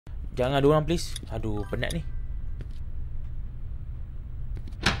Jangan ada orang please. Aduh, penat ni.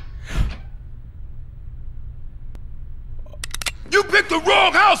 You picked the wrong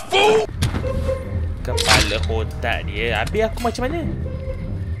house, fool! Kepala otak dia. Habis aku macam mana?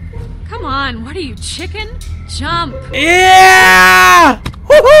 Come on, what are you, chicken? Jump! Yeah!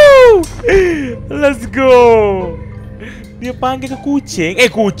 Woohoo! Let's go! Dia panggil ke kucing?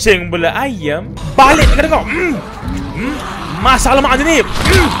 Kucing pula. Ayam. Balik dekat kau. Masalah mak ni.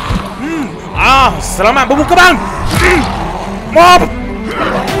 Selamat berbuka bang. Mop.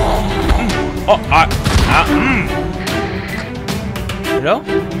 Hello?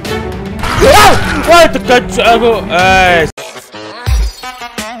 Wah, terkejut aku.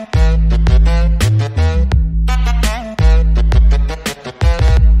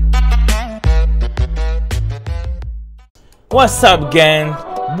 What's up gang?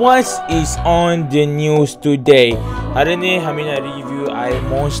 What is on the news today? Hari ni kami nak review air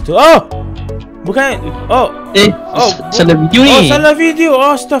monster. Bukan. Salah video ni. Salah video.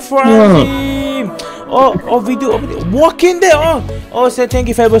 Astaghfirullahaladzim. Video Walking Dead. Saya thank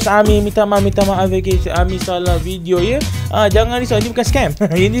you Fabulous Army. Minta maaf Ami salah video ya. Jangan risau, ini bukan scam.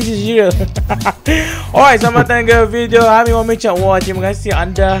 Ini real. Alright, selamat datang ke video Ahli Member. Wah, terima kasih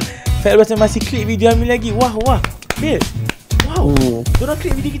anda Fabulous masih klik video Ami lagi. Wah Bil. Wow, korang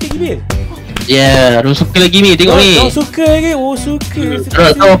klik video kita lagi Bil. Ya, orang suka lagi ni, tengok ni. Orang suka lagi. Suka.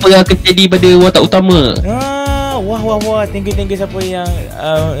 Orang tahu apa yang akan jadi pada watak utama. Wah, thank you siapa yang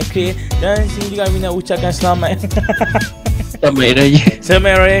klik. Dan sini juga kami nak ucapkan selamat.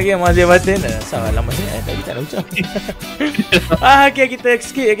 Selamat Raya ke Mazir Batin. Salah lama sangat tadi tak nak ucap. Okay, kita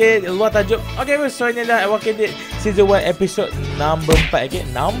skip luar tajuk. Okay, so ini adalah Walking Dead Season 1 episode number 4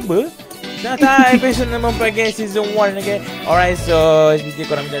 Number? Dah episode number 4 Season 1 Alright, so jadi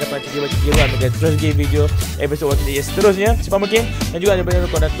korang minta dapat tiga-tiga kami akan terus game video episode Walking Dead seterusnya cepat mungkin. Dan juga ada banyak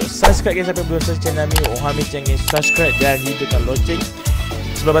korang untuk subscribe sampai belum subscribe channel kami OOHAMICHAN, subscribe dan hidupkan lonceng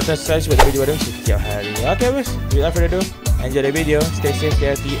sebelah button subscribe supaya video baru setiap hari. Okay bos, without further ado, enjoy the video, stay safe, stay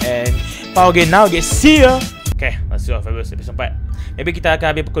healthy and power game now, get see ya. Okay, let's go Fabulous episode 4. Maybe kita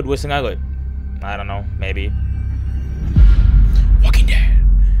akan habis pukul 2.30 kot. I don't know, maybe. Walking Dead,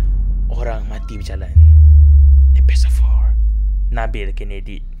 orang mati berjalan. Episode 4. Nabil kena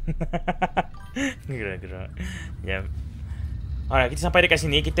edit. Gerak-gerak. Ya. Alright, kita sampai dekat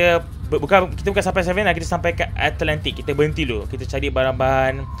sini. Kita bukan sampai 7 lah. Kita sampai kat Atlantic. Kita berhenti dulu. Kita cari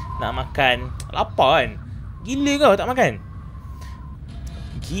barang-bahan nak makan. Lapar kan? Gila kau tak makan?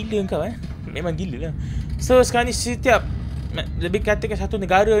 Gila kau Memang gila lah. So sekarang ni setiap, lebih katakan satu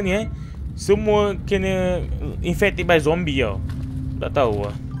negara ni semua kena infected by zombie tau. Tak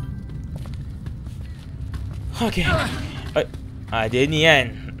tahu lah. Okay. Dia ni kan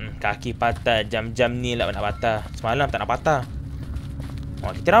kaki patah. Jam-jam ni lah nak patah. Semalam tak nak patah.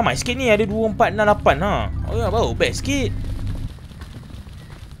 Kita ramai sikit ni. Ada 2, 4, 6, 8 baru best sikit.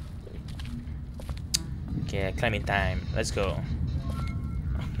 Okay, climbing time. Let's go.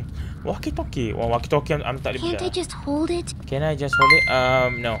 Walkie-talkie. Walkie-talkie I'm tak boleh. Can't I just hold it? Can I just hold it?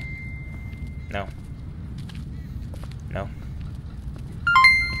 No.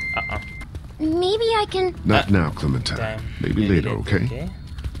 Maybe I can. Not now, Clementine. Maybe later, okay?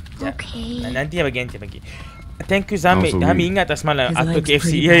 Okay. Nanti bagi. Thank you Zamit. Kami ingat tak semalam aku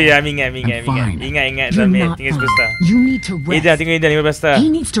KFC. Ya, kami ingat. Ingat Zamit. Tinggal superstar. You need to rest. Tinggal 15 star. He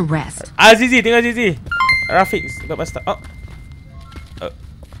needs to rest. Azizi, tengok Azizi. Rafiq 14 star.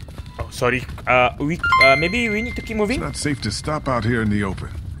 Sorry. Maybe we need to keep moving. It's not safe to stop out here in the open.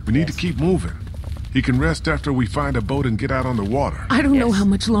 We need to keep moving. He can rest after we find a boat and get out on the water. I don't know how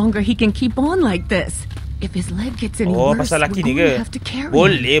much longer he can keep on like this. If his leg gets any worse, pasal laki ni we're ke? gonna have to carry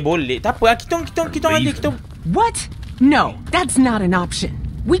him. Boleh. Tak apa, kita. What? No, that's not an option.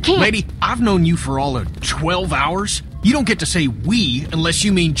 We can't. Lady, I've known you for all of 12 hours. You don't get to say we unless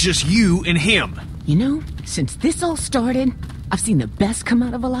you mean just you and him. You know, since this all started, I've seen the best come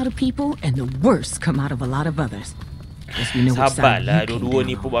out of a lot of people and the worst come out of a lot of others. Sabarlah, dua-dua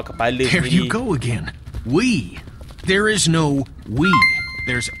ni pun buat kepala There sendiri. you go again. We. There is no we.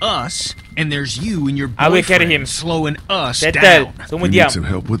 There's us, and there's you and your I will carry him. boyfriend slowing us Settle. down. Semua You diam. need some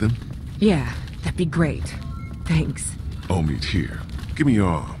help with him? Yeah, that'd be great. Thanks. I'll meet here. Give me your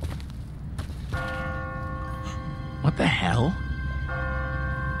arm. What the hell?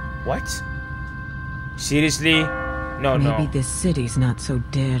 What? Seriously? No. Maybe this city's not so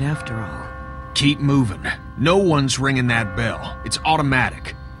dead after all. Keep moving. No one's ringing that bell. It's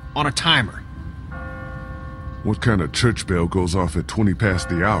automatic. On a timer. What kind of church bell goes off at 20 past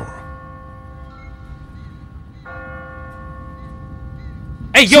the hour?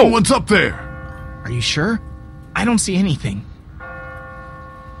 Hey, yo! Someone's up there! Are you sure? I don't see anything.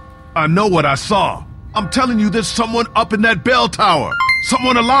 I know what I saw. I'm telling you, there's someone up in that bell tower.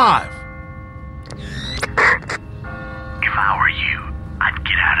 Someone alive. If I were you, I'd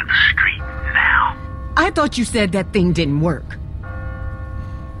get out of the street now. I thought you said that thing didn't work.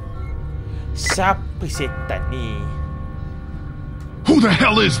 Siapa setan ni? Who the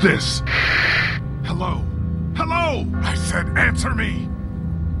hell is this? Hello? Hello? I said answer me.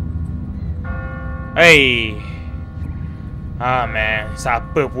 Hey. Man,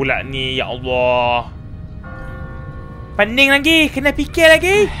 siapa pula ni? Ya Allah. Pening lagi, kena fikir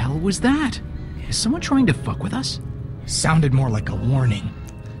lagi. What the hell was that? Is someone trying to fuck with us? Sounded more like a warning.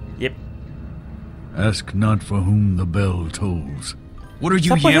 Yep. Ask not for whom the bell tolls. What are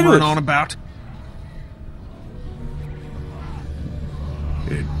you Siapa yammering Joews? on about?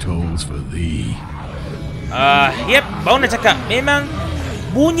 It tolls for thee. Yep, baru nak cakap. Memang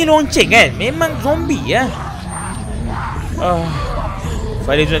bunyi lonceng kan? Memang zombie ya.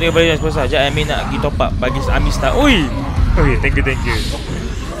 Fadil tu nak tengok balik sepuluh saja. Amin nak pergi top up bagi Amin start. Oi. Okay, thank you.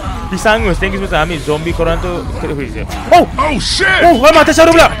 Disangus, thank you sebesar. Amin, zombie korang tu. Oh! Oh shit! Oh, lama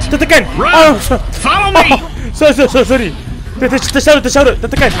tersyarut pula. Tertekan. Oh, Follow me! sorry. Tersyarut.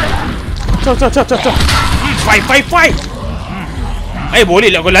 Tertekan. Cok. Fight.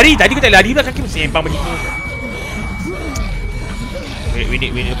 Boleh lah kau lari. Tadi kau tak lari pula, kaki sempang begitu. We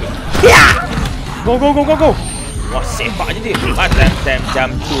need. Yeah! Go. Wah, sepak je dia. Time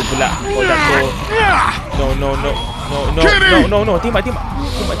jam tu pula. Kau jatuh. No. Tembak.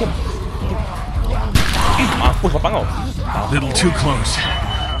 Mampus bapak kau. Little too close,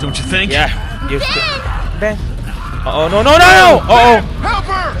 don't you think? Yeah. Ben. Oh, no. Oh. Help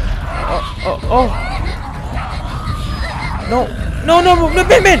her! Oh. No,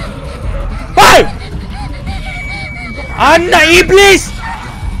 Ben. Why? Anak iblis.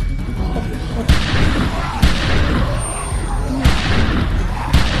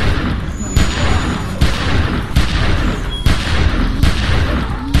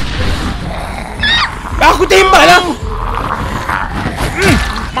 Aku tembak lah.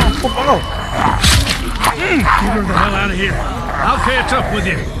 Mampus kau. Get her the hell out of here. I'll catch up with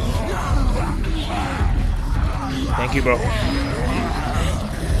you. Thank you, bro.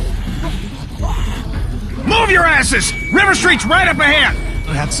 Move your asses! River Street's right up ahead!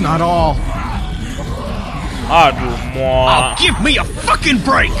 That's not all. Aduh, muak. Give me a fucking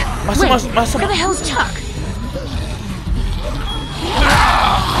break! Masuk. Where the hell's Chuck?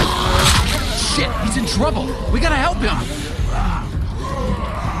 Shit, he's in trouble. We gotta help him.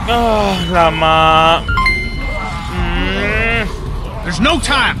 Lama. There's no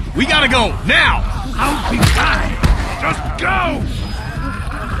time. We gotta go now. I'll be fine. Just go!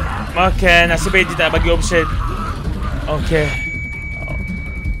 Okay, nasib baik dia tak bagi option. Okay.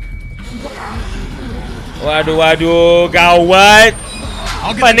 Waduh, gawat.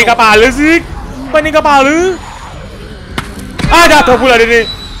 Panik kepala sih. Jatuh pula dia ni.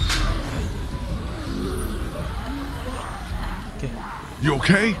 You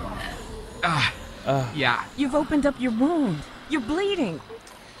okay? Yeah. You've opened up your wound. You're bleeding.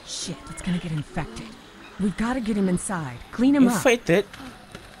 Shit, it's gonna get infected. We've gotta get him inside. Clean him up. Infected?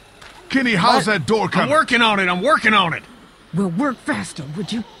 Kenny, how's that door I'm coming? working on it. We'll work faster,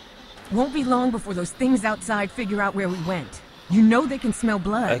 would you? Won't be long before those things outside figure out where we went. You know they can smell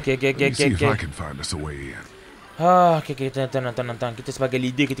blood. Okay. Let me see if I can find us a way in. Okay, tenang. Kita sebagai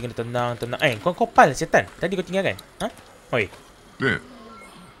leader kita kena tenang. Kau pal setan. Tadi kau tinggalkan. Oi. Then,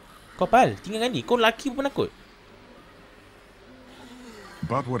 Kau pal, tinggalkan ni. Kau lelaki pun penakut.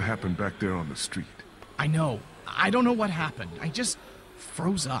 about what happened back there on the street. I know. I don't know what happened. I just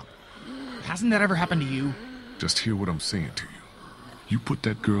froze up. Hasn't that ever happened to you? Just hear what I'm saying to you. You put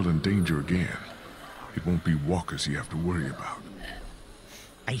that girl in danger again, it won't be walkers you have to worry about.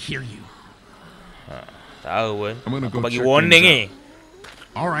 I hear you. Tahu pun. I'm gonna Aku go bagi check warning ni. things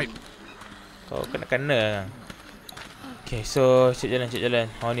All right. Kau kena. Okay, so cek jalan.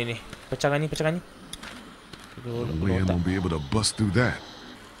 Ni. Pecahkan ni. No way I'm gonna be able to bust through that.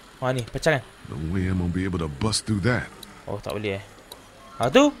 Ni, pecahkan. No way I'm gonna be able to bust through that. Oh, tak boleh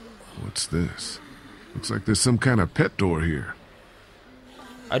tu? What's this? Looks like there's some kind of pet door here.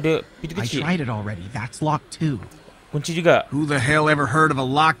 Ada pintu I kecil. tried it already. That's locked too. Kunci juga. Who the hell ever heard of a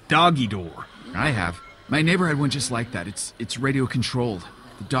locked doggy door? I have. My neighbor had one just like that. It's radio controlled.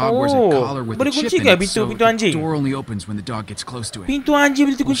 The dog wears a collar with a boleh chip kunci in ke it, so pintu the anjing? door only opens when the dog gets close to it. Pintu anjing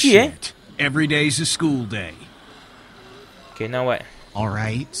boleh terkunci Shit. Every day's a school day. Okay, now what? All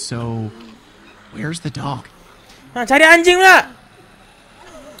right, so where's the dog? Cari anjing pula.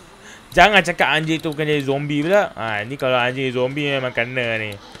 Jangan cakap anjing tu bukan jadi zombie pula. Ni kalau anjing zombie memang kena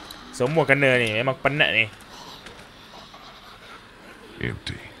ni. Semua kena ni. Memang penat ni.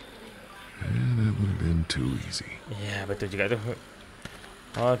 Empty. that would have been too easy. Ya, betul juga tu.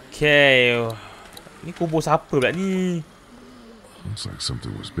 Okay. Ni kubur siapa pula ni? Looks like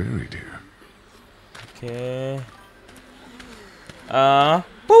something was buried here. Okay.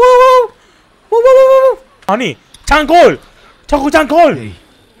 Ni, cangkul! Cangkul! Hey,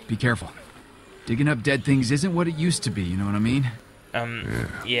 be careful. Digging up dead things isn't what it used to be, you know what I mean?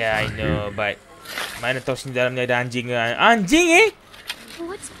 Yeah, I know, but mana tahu sini dalamnya ada anjing ke? Anjing eh?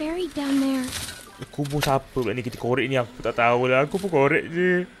 What's buried down there? Kubur siapa pula ni? Kita korek ni aku tak tahu lah. Aku pun korek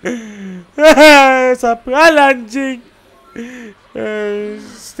je. Siapa? Alah anjing.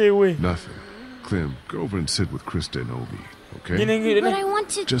 Stay away. Nothing. Clem, go over and sit with Krista and Obi, okay? But I want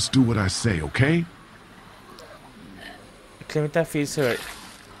to... Just do what I say, okay? Clementine feels hurt.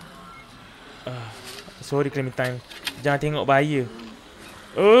 Sorry Clementine. Jangan tengok bahaya.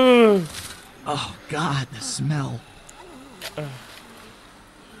 Oh God, the smell.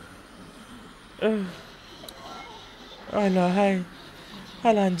 Alah hai.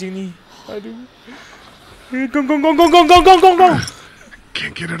 Alah anjing ni. Aduh. Gong.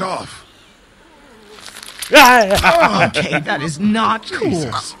 Can't get it off. Okay, that is not cool.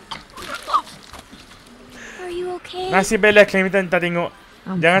 Are you okay? Nasib Bella Clementine tak tengok.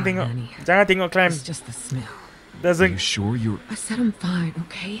 Jangan tengok. Jangan tengok Clem. It's just the smell. Are you sure you're... I said I'm fine,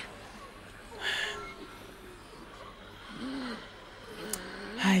 okay?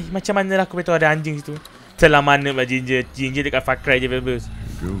 Hai, macam mana lah aku betul ada anjing situ. Telah mana pula Ginger. Ginger dekat Far Cry je Velbus.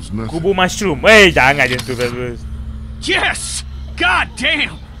 Kubur mushroom. Jangan je tu Velbus. Yes! God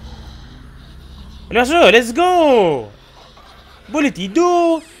damn! Let's go. Boleh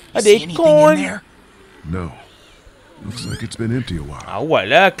tidur. Ada aircon. No. Looks like it's been empty a while. Awak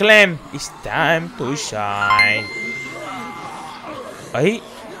lah Clem. It's time to shine. Baik.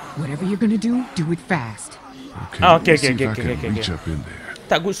 Whatever you're gonna do it fast. Okay. Reach up in there.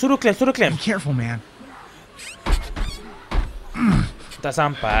 Tak, suruh Clem. Be careful, man. Tak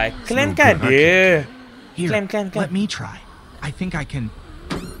sampai. Clem kan dia. Here, Clem. let me try. I think I can...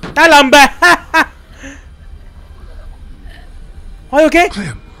 Tak lambat. Are you okay?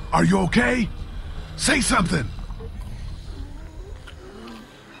 Clem, are you okay? Say something.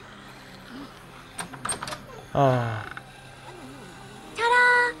 Ta-da!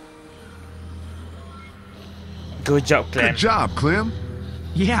 Good job, Clem. Good job, Clem.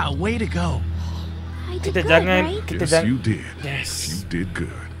 Yeah, way to go. I did Kita good, jangan, right? kita Yes, jangan. you did. Yes. You did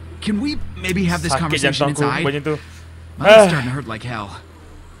good. Can we maybe have this Sakit conversation jantungku inside? macam tu. Mine's starting to hurt like hell.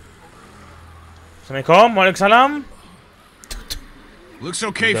 Assalamualaikum. Waalaikumsalam. Looks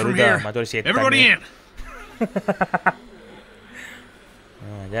okay Udah, from here. Everybody in.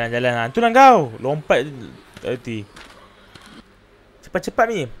 Jalan. Hantu lah kau. Lompat tadi. Cepat-cepat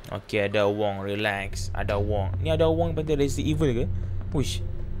ni. Okay, ada Wong. Relax. Ada Wong. Ni ada Wong pada Resident Evil ke? Push.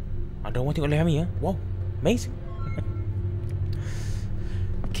 Ada Wong tengok Lehami ya. Wow. Amazing.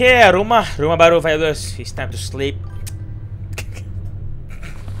 Okay, rumah baru Fighters. It's time to sleep.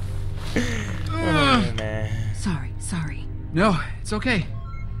 Oh, man. Sorry. No, it's okay.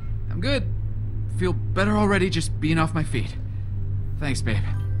 I'm good. Feel better already just being off my feet. Thanks, babe.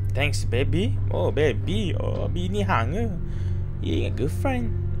 Thanks, baby. Oh, baby. Oh, bini hang ke? Ingat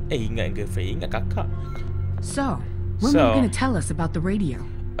girlfriend. Ingat girlfriend. Ingat kakak. So, when were you gonna tell us about the radio?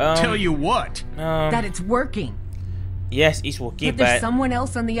 Tell you what? That it's working. Yes, it's working, But there's someone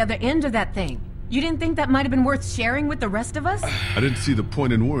else on the other end of that thing. You didn't think that might have been worth sharing with the rest of us? I didn't see the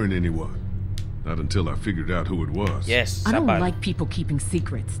point in worrying anyone. Not until I figured out who it was. Yes, I don't sabar. like people keeping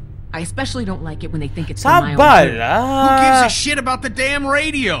secrets. I especially don't like it when they think it's for Sabar my own good. lah. Who gives a shit about the damn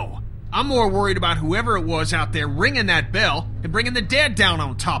radio? I'm more worried about whoever it was out there ringing that bell and bringing the dead down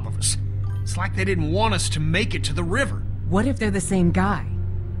on top of us. It's like they didn't want us to make it to the river. What if they're the same guy?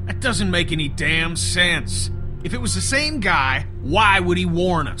 That doesn't make any damn sense. If it was the same guy, why would he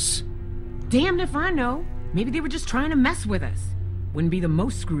warn us? Damned if I know. Maybe they were just trying to mess with us. Wouldn't be the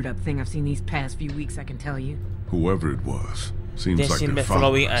most screwed up thing I've seen these past few weeks, I can tell you. Whoever it was. Seems They like seem they're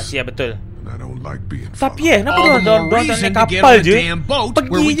following following us. Ya, betul. And I don't like being followed. Tapi kenapa All the diorang more naik reason to get kapal on a je? damn boat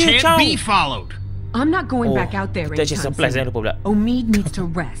where we Pergi je, can't ciao. be followed. I'm not going Oh, back out there kita anytime supply saya soon. lupa pula. Omid needs to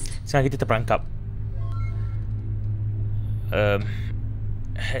rest. Sekarang kita terperangkap.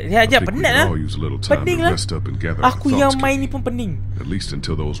 Ya, I think we penat could lah. all use a little time Pening to lah. rest up and gather our Aku yang thoughts main ni together. pun pening. At least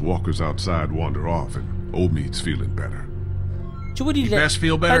until those walkers outside wander off and Omid's feeling better. Cuba You dia best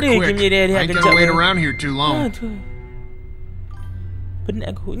feel better ada quick. game dia I ain't gonna wait around here too long.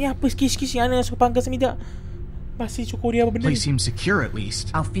 Penat aku. Ni apa skis-skis yang ana suka pangkas semidak. Masih cukur dia apa benda Place ni? seems secure at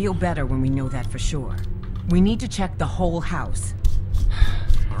least. I'll feel better when we know that for sure. We need to check the whole house.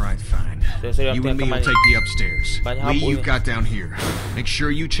 Alright, fine. So You and me will take the upstairs. Lee, you've got down here. Make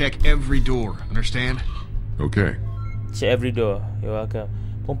sure you check every door. Understand? Okay. Check every door. You're welcome.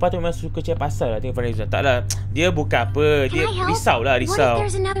 Perempuan tu memang suka check pasal lah. Tengok Fariza. Taklah. Dia buka apa. Dia risau lah. What if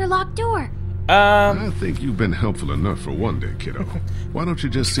there's another locked door? I think you've been helpful enough for one day, kiddo. Why don't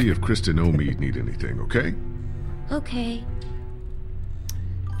you just see if Kristen Omi need anything, okay? Okay.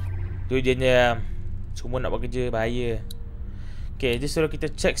 Tu je dia. Semua nak buat kerja. Bahaya. Okay, dia suruh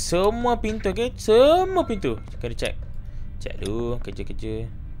kita check semua pintu, okay? Semua pintu. Kena check. Check dulu. Kerja-kerja.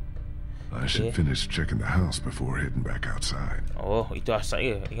 I should finish checking the house before heading back outside. Oh, itu asal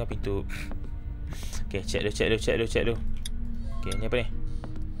ke? Ingat pintu. Okay, check dulu. Okay, ni apa ni?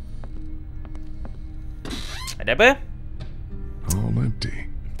 Ada apa? All empty.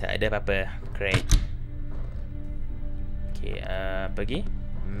 Tak ada apa-apa. Great. Okay, pergi.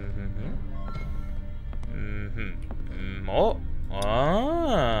 Oh.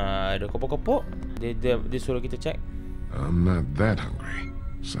 Ada kopok-kopok. Dia suruh kita check. I'm not that hungry.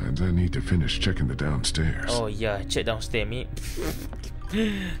 Besides, I need to finish checking the downstairs. Oh yeah, check downstairs, mate.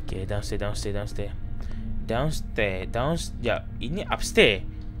 Okay, downstairs. Ya, ini upstairs.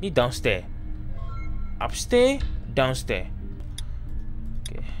 Ni downstairs. Upstairs, downstairs.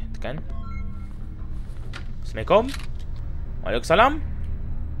 Okay, tekan. Assalamualaikum. Waalaikumsalam.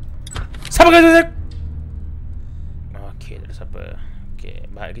 Siapa kata? Okay, tak ada siapa. Okay,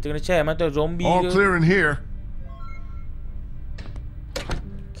 baik, kita kena check mana zombie All ke. clear in here.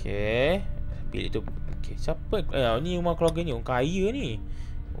 Okay, bilik tu. Okay, siapa? Ni rumah keluarga ni, orang kaya ni.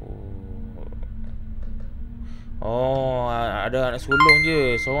 Oh, ada anak sulung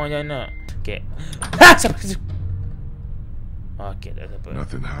je, seorang je anak. Okay. Siapa? Okay, tak ada siapa.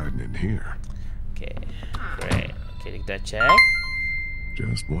 Nothing hiding in here. Okay, great. Okay, kita check.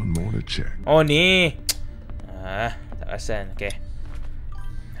 Just one more to check. Oh ni. Tak perasan. Okay.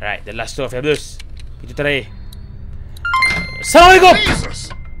 Right, the last door, Fabulous. Itu terakhir. Assalamualaikum. Jesus.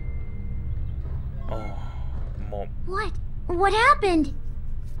 Oh, Mom. What happened?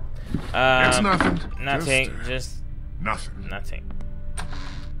 It's nothing. Nothing. Just nothing.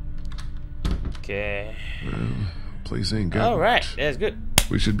 Okay. Well, place ain't got Alright, much. that's good.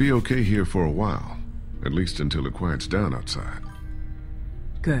 We should be okay here for a while. At least until it quiets down outside.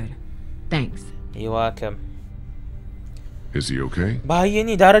 Good. Thanks. You're welcome. Is he okay? Bahaya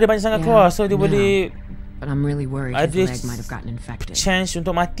ni, darah dia banyak sangat keluar. So dia boleh But I'm really worried his ada leg might have gotten infected. chance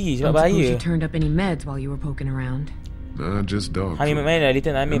untuk mati sebab Don't suppose bahaya. you turned up any meds while you were poking around? Nah, just dog. Kami main lah,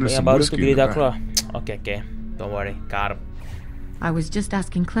 Little Nabil There's yang some baru tu whiskey bila in the dah back. keluar. Okay. Don't worry. Got him. I was just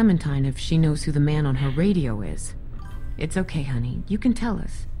asking Clementine if she knows who the man on her radio is. It's okay, honey. You can tell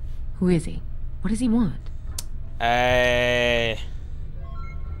us. Who is he? What does he want?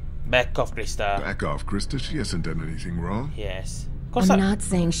 Back off, Krista. Back off, Krista. She hasn't done anything wrong. Yes. I'm not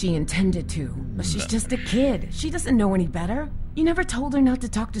saying she intended to, but she's just a kid. She doesn't know any better. You never told her not to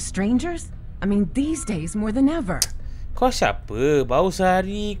talk to strangers? I mean, these days more than ever. Kau siapa? Baru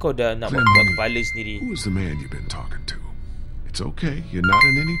sehari kau dah nak buat kepala sendiri. Who is the man you've been talking to? It's okay. You're not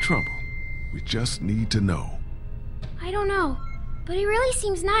in any trouble. We just need to know. I don't know, but he really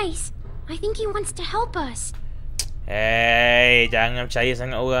seems nice. I think he wants to help us. Hey, jangan percaya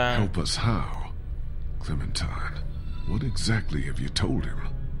sangat orang. Help us how? Clementine, what exactly have you told him?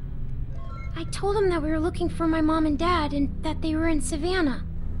 I told him that we were looking for my mom and dad and that they were in Savannah.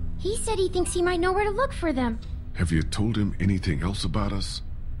 He said he thinks he might know where to look for them. Have you told him anything else about us?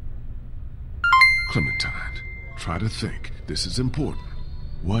 Clementine, try to think. This is important.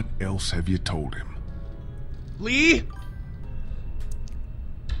 What else have you told him? Lee?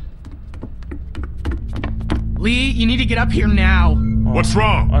 Lee, you need to get up here now. What's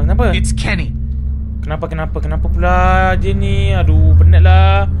wrong? Kenapa? It's Kenny. Kenapa pula dia ni? Aduh, penat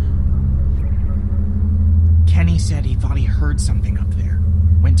lah. Kenny said he thought he heard something up there.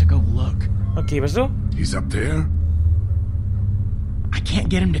 Went to go look. Okay, lepas tu? He's up there? I can't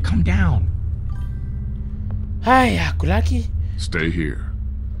get him to come down. Hai, aku lagi. Stay here.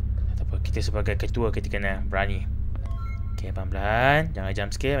 Tak apa, kita sebagai ketua kita kena berani. Okay, pelan-pelan. Jangan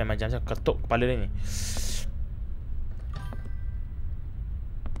jump scare. Memang jump scare ketuk kepala dia ni.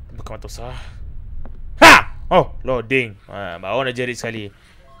 Bukan mata usah. Ha! Oh, loading. Baru nak jerit sekali.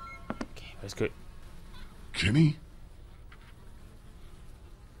 Okay, that's good. Kenny?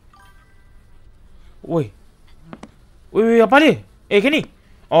 Woi, apa ni? Kenny.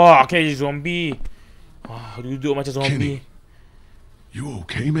 Oh, okay, zombie. Duduk macam zombie. Kenny, you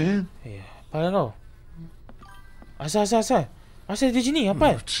okay, man? Apa kau? Asal. Asal dia sini?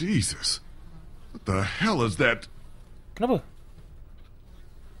 Apa? Oh, Jesus. What the hell is that? Kenapa?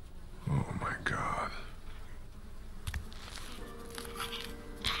 Oh, my God.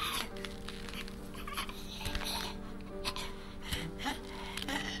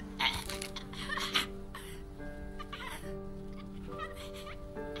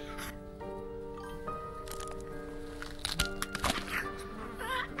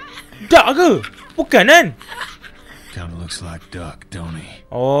 duck ke? Bukan kan? Kinda looks like duck, don't he?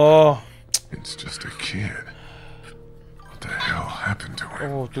 Oh. It's just a kid. What the hell happened to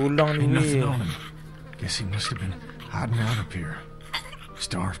him? Oh, tulang Ain't ni. nothing on him. Guess he must have been hiding out up here.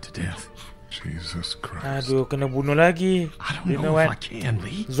 Starved to death. Jesus Christ. Aduh, kena bunuh lagi. I don't You know know if what? I can,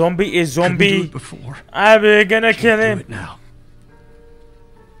 Lee. Zombie is zombie. Couldn't do it before. I'm gonna kill Can't do him. it now.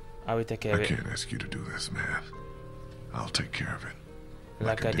 I will take care of I it. can't ask you to do this, man. I'll take care of it.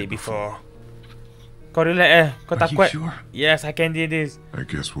 Like I did before. Kau relax Kau Are tak you kuat. sure? Yes, I can do this. I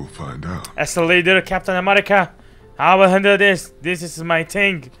guess we'll find out. As the leader, Captain America, I will handle this. This is my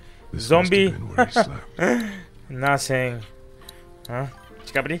thing. This Zombie. must have been where he slept. Nothing. Huh?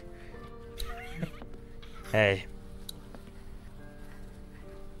 Cakap apa ni? Hey.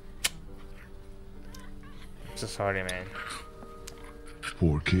 I'm so sorry, man.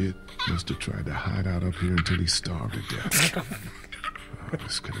 Poor kid. Must have tried to hide out up here until he starved to death.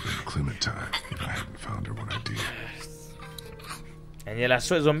 This could have been Clementine if I hadn't found her when I did. Any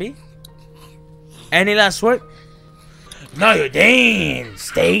last word, zombie? Any last word? No, you didn't.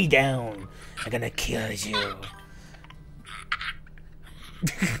 Stay down. I'm gonna kill you.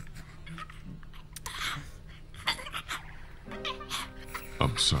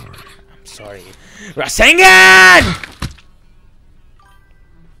 I'm sorry. I'm sorry. Rasengan!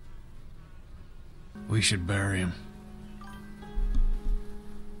 We should bury him.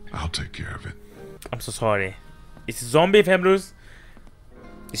 I'll take care of it. I'm so sorry. It's zombie, Fabulous.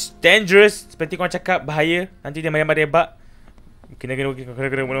 It's dangerous. Seperti kau cakap, bahaya. Nanti dia merebak. Kena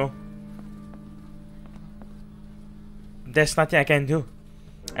bunuh. There's nothing I can do.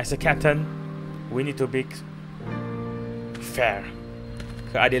 As a captain, we need to be fair.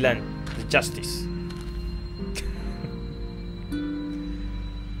 Keadilan, the justice.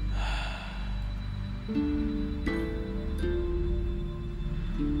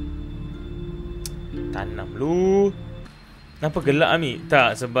 Tanam lu. Kenapa gelak Ami?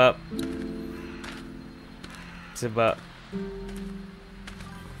 Tak, sebab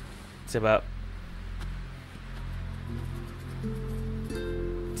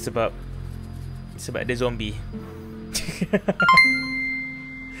ada zombie.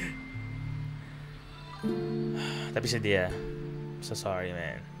 Tapi sedih lah. So sorry,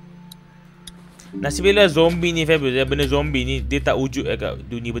 man. Nasibnya zombie ni, Fabulous. Benda zombie ni dia tak wujud kat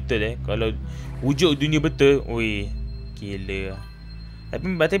dunia betul Kalau wujud dunia betul, oi, gila.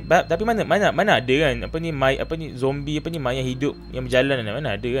 Tapi mana ada kan? Apa ni zombie mayat hidup yang berjalan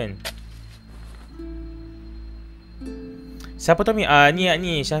mana ada kan? Siapa tahu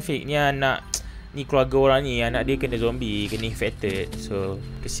ni Syafiq ni anak ni keluarga orang ni, anak dia kena zombie, kena infected. So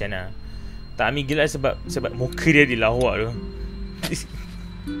kesian lah. Tak Ami gila sebab muka dia dilawak tu.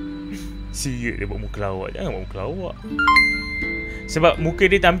 Siut dia buat muka lawak. Jangan buat muka lawak. Sebab muka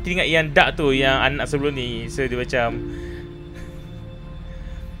dia tak ingat yang dark tu, yang anak sebelum ni. So dia macam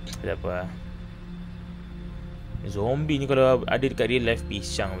tak apa. Zombie ni kalau ada dekat real life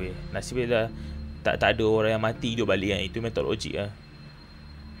pisang weh. Nasibnya tak ada orang yang mati hidup balik kan. Itu memang tak logik lah.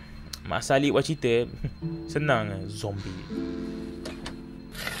 Masa Alik buat cerita senang lah. Zombie.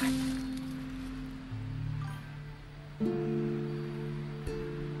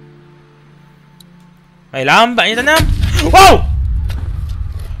 Lambatnya tanam. Wow!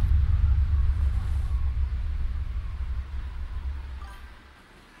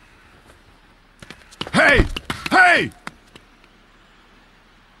 Hey! Hey!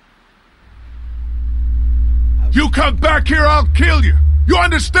 You come back here, I'll kill you! You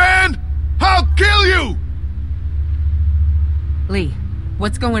understand? I'll kill you! Lee,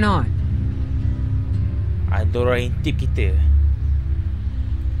 what's going on? Ada orang intip kita.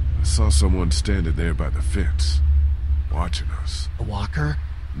 I saw someone standing there by the fence, watching us. A walker?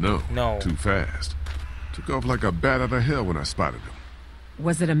 No. No. Too fast. Took off like a bat out of hell when I spotted him.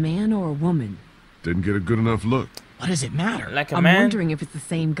 Was it a man or a woman? Didn't get a good enough look. What does it matter? Like a I'm man. wondering if it's the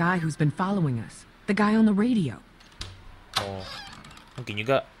same guy who's been following us. The guy on the radio. Oh, mungkin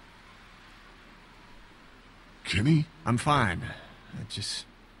juga. Kenny? I'm fine.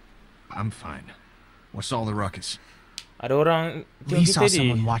 I'm fine. What's all the ruckus? Ada orang We tengok saw kita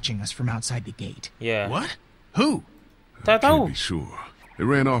someone ni. watching us from outside the gate. Yeah. What? Who? Tak Can't tahu. be sure. It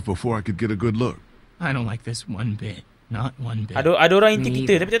ran off before I could get a good look. I don't like this one bit. Not one bit. Ada orang intip Me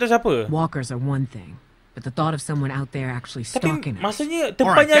kita either. tapi tak tahu siapa. Walkers are one thing, but the thought of someone out there actually Tapi stalking us. maksudnya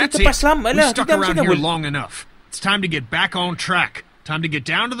All right, tempatnya ada that's tempat it. selamat We lah. stuck Kita around mesti here boleh. long enough. It's time to get back on track. Time to get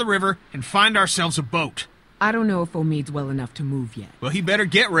down to the river and find ourselves a boat. I don't know if Omid's well enough to move yet. Well, he better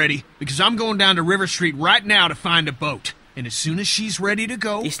get ready, because I'm going down to River Street right now to find a boat. And as soon as she's ready to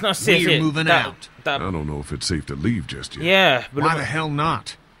go, It's not safe we're yet. moving Tak- out. tak- I don't know if it's safe to leave just yet. Yeah, Why the belum. hell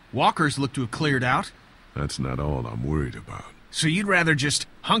not? Walkers look to have cleared out. That's not all I'm worried about. So you'd rather just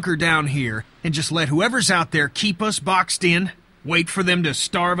hunker down here and just let whoever's out there keep us boxed in? Wait for them to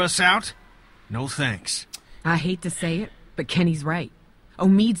starve us out? No thanks. I hate to say it, but Kenny's right.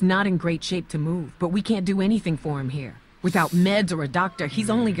 Omid's not in great shape to move, but we can't do anything for him here. Without meds or a doctor, he's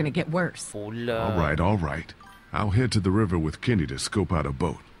only gonna get worse. All right. I'll head to the river with Kenny to scope out a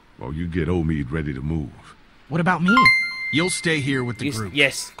boat, while you get Omid ready to move. What about me? You'll stay here with the group.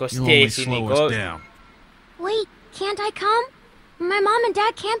 Yes, go You'll stay only sini. slow Go. us down. Wait, can't I come? My mom and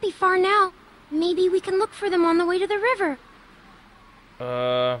dad can't be far now. Maybe we can look for them on the way to the river.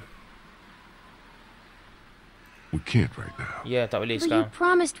 We can't right now. Ya, tak boleh But you sekarang.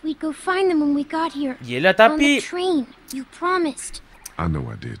 promised we'd go find them when we got here. Yelah, On the tapi train. You promised. I know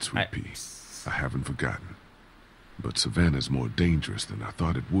I did, Sweet Pea. I haven't forgotten. But Savannah's more dangerous than I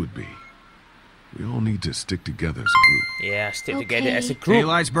thought it would be. We all need to stick together as a group. yeah, stick together as a group.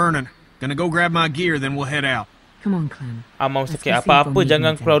 Daylight's burning. Gonna go grab my gear, then we'll head out. Come on, Clem. Amang sakit apa-apa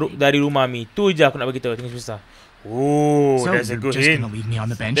jangan keluar dari rumah Mi. Tu je aku nak bagi tahu, tengok susah. Oh, So that's a you're good just hint. gonna leave me on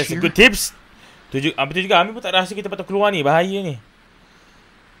the bench That's a here? good tips. Betul juga, Ami pun tak rasa kita patut keluar ni, bahaya ni.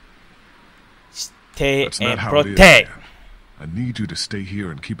 Stay That's and not how it is, protect. man. I need you to stay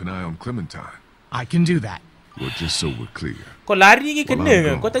here and keep an eye on Clementine. I can do that. Well, just so we're clear. Kau lari ni While kena I'm ke?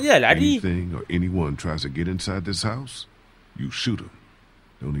 gone, Kau tak je lari. anything or anyone tries to get inside this house, you shoot them.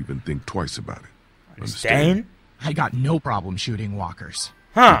 Don't even think twice about it. Understand? I got no problem shooting walkers.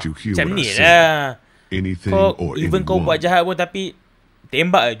 Ha, Did you hear macam what I ni said? lah. Anything Kau, or even kau buat anyone. jahat pun tapi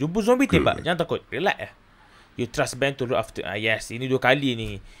tembak je. Jumpa zombie tembak. Good. Jangan takut. Relax lah. You trust Ben to look after. Yes, ini 2 kali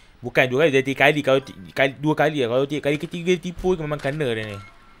ni. Bukan 2 kali, dah 3 kali. Kalau 2 kali lah. Kalau kali ketiga tipu memang kena dia ni.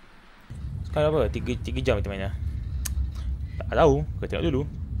 Sekarang apa? 3 jam kita main lah. Tak tahu. Kau tengok dulu.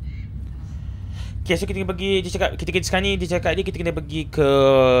 Okay, so kita kena pergi. Dia cakap, kita sekarang ni dia cakap kita kena pergi ke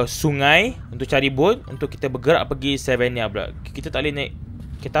sungai untuk cari bot untuk kita bergerak pergi Savannah pula. Kita tak boleh naik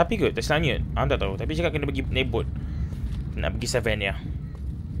kereta api ke? Tak silapnya. Tak tahu. Tapi cakap kena pergi naik bot. Nak pergi Savannah.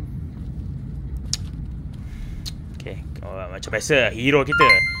 Okay. Macam biasa, hero kita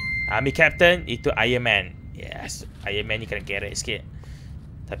Army Captain, itu Iron Man. Yes, Iron Man ni kena kerek sikit.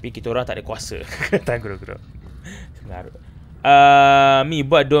 Tapi kita orang tak ada kuasa. Tak gurau-gurau. Sengaruh. Mi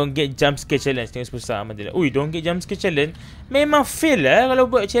buat don't get jump scare challenge. Tengok susah amat dia. Ui, don't get jump scare challenge memang fail lah kalau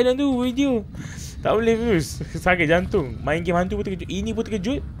buat challenge tu video. Tak boleh terus. Sakit jantung. Main game hantu pun terkejut. Ini pun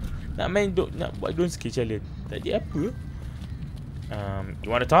terkejut. Nak buat don't scare challenge. Tak ada apa. You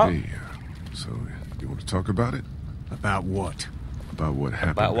want to talk? Hey, so you want to talk about it? About what? About what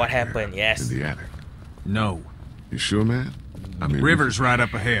happened? About what back happened, there yes. In the attic. No. You sure, man? I mean, River's right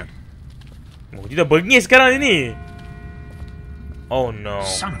up ahead. Oh, dia dah bengis sekarang ni. Oh no.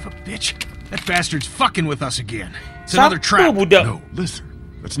 Son of a bitch. That bastard's fucking with us again. It's another trap. No, listen.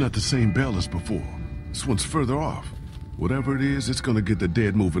 That's not the same bell as before. This one's further off. Whatever it is, it's gonna get the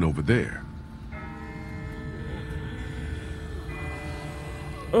dead moving over there.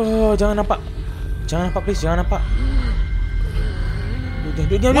 Oh, jangan nampak. Jangan nampak, please. Jangan nampak.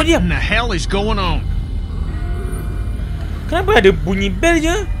 Diam. What in the hell is going on? Kenapa ada bunyi bell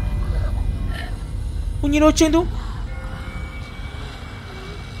je? Bunyi loceng tu?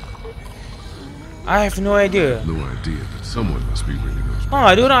 I have no idea. No idea, but someone must be ringing those.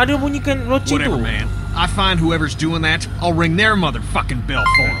 Ada orang ada bunyikan loceng tu. Whatever, man. I find whoever's doing that, I'll ring their motherfucking bell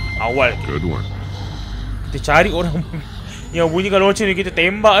for them. Awal. Good one. Kita cari orang yang bunyikan loceng ni, kita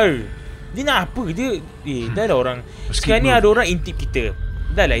tembak ke. Dia nak apa? Dah ada orang. Sekarang ni ada orang intip kita.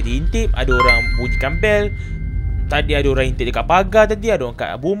 Dah lah dia intip. Ada orang bunyikan bell. Tadi ada orang intip dekat pagar tadi. Ada orang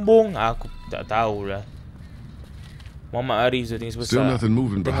kat bumbung. Aku tak tahulah. Muhammad Arif tu tengok sebesar. Still nothing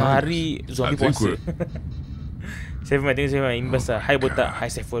moving Tengah behind hari us. zombie I think puasa. Saiful, tengok Saiful. Ini besar. Hai botak. Hai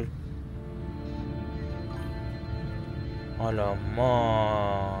Saiful.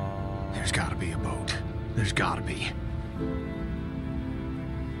 Alamak. There's gotta be a boat. There's gotta be.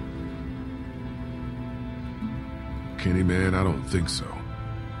 Kenny, man, I don't think so.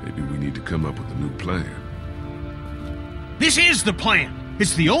 Maybe we need to come up with a new plan. This is the plan.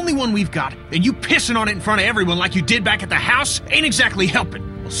 It's the only one we've got, and you pissing on it in front of everyone like you did back at the house ain't exactly helping.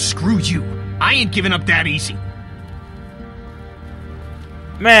 Well, screw you. I ain't giving up that easy.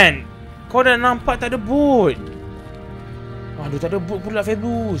 Man, kau dah nampak tak ada boat. Aduh, tak ada boat pula,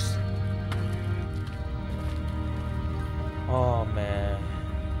 Fabulous. Oh, man.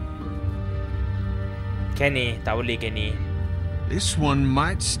 Kenny, tak boleh Kenny. This one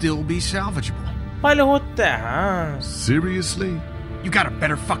might still be salvageable. Pala hotel, ha? Seriously? You got a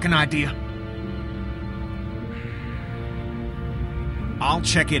better fucking idea? I'll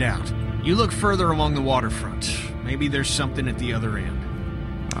check it out. You look further along the waterfront. Maybe there's something at the other end.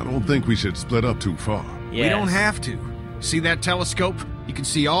 I don't think we should split up too far. We don't have to. See that telescope? You can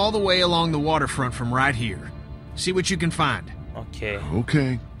see all the way along the waterfront from right here. See what you can find. Okay.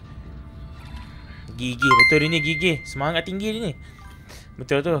 Okay. Gigih, betul dia ni gigih. Semangat tinggi dia ni.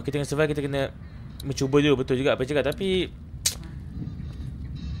 Betul tu, kita kena survive, kita kena mencuba dulu. Betul juga apa cakap, tapi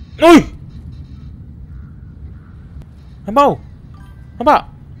oi! Nampak?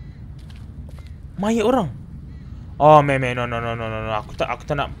 Mayat orang. Oh, no. Aku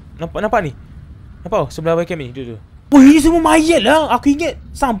tak nak. Nampak ni. Nampak sebelah webcam ni tu. Wah, ini semua mayat lah. Aku ingat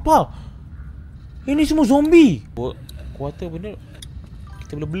sampah. Ini semua zombie. Kuota bener.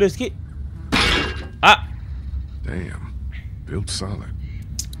 Kita boleh blur sikit. Damn. Built solid.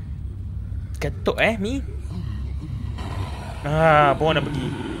 Ketuk Mi. Pokok nak pergi.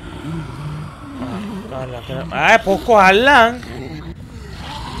 Alah, kenapa? Pokok halang.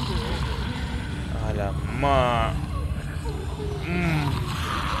 Alamak.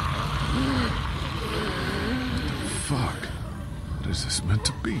 Fuck. What is this meant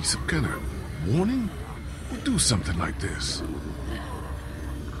to be? Some kind of warning? We'll do something like this.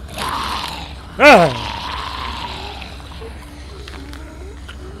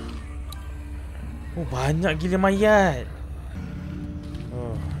 Oh, banyak gila mayat.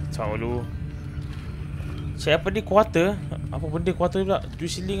 Cak dulu. Siapa ni kuarter? Apa benda kuarter pula? Duit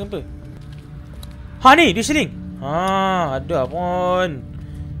siling apa? Ni, duit siling. Ada pun.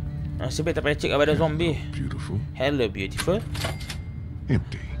 Nasib baik tak payah check ada zombie. Beautiful. Hello, beautiful.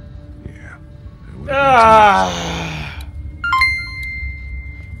 Empty. Yeah.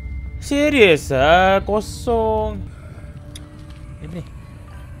 Serius kosong. Ini.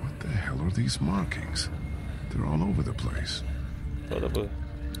 What the hell are these markings? They're all over the place. Tak ada apa.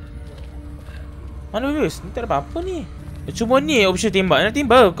 Mana Joews? Ni tak ada apa-apa ni. Cuma ni option tembak. Nak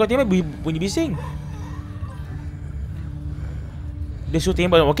tembak. Kau tembak bunyi bising. Dia suruh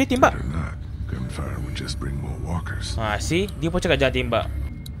tembak. Okey, tembak. Gunfire would just bring more walkers. See? Dia pun cakap jangan tembak.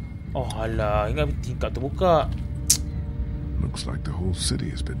 Oh alah, ingat tingkap terbuka. Looks like the whole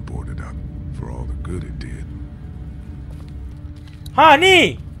city has been boarded up for all the good it did.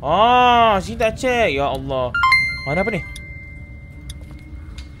 Ni. Sini tak check. Ya Allah. Ada apa ni?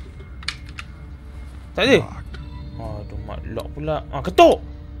 Tak ada. Aduh, mak lock pula. Ketuk.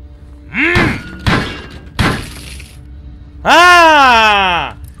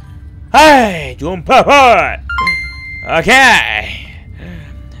 Hai, jumpa pun. Okay.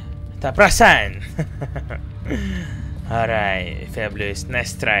 Tak perasan. Alright, fabulous.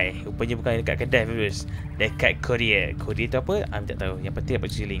 Nice try. Rupanya bukan dekat kedai, fabulous. Dekat Korea. Korea tu apa? Tak tahu. Yang penting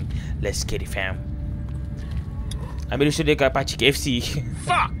dapat chilling. Let's get it, fam. Ambil usul dekat pakcik KFC.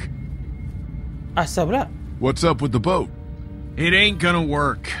 Fuck! Asal pula? What's up with the boat? It ain't gonna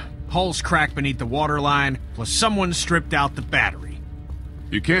work. Hull's cracked beneath the waterline, plus someone stripped out the battery.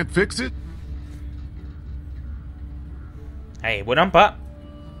 You can't fix it? Hey, boleh nampak?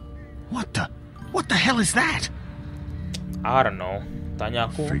 What the hell is that? I don't know.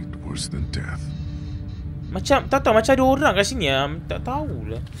 Tanya aku. Fate worse than death. Macam, tak tahu, macam ada orang kat sini lah. Tak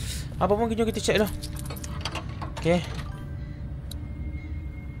tahulah. Apa pun jom kita check lah. Okay.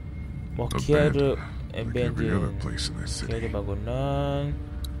 Okay, ada abandoned. Okay, ada bangunan.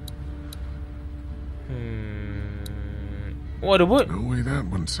 Oh, ada boat. No way that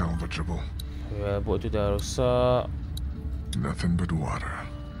one's salvageable. Boat tu dah rosak. Nothing but water.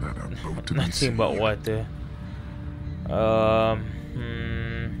 Not a boat to be Nothing seen. but water.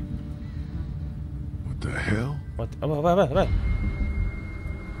 What the hell? Apa?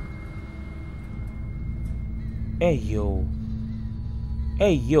 Hey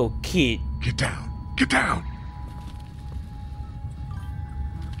yo, kid. Get down. Get down.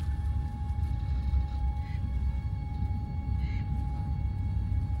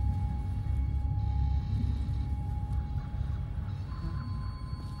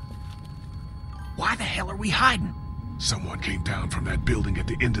 Why the hell are we hiding? Someone came down from that building at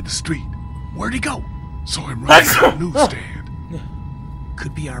the end of the street. Where'd he go? Saw him right at the newsstand.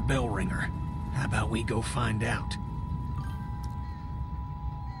 Could be our bell ringer. How about we go find out?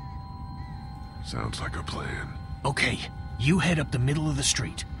 Sounds like a plan. Okay, you head up the middle of the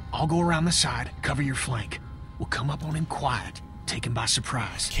street. I'll go around the side, cover your flank. We'll come up on him quiet, take him by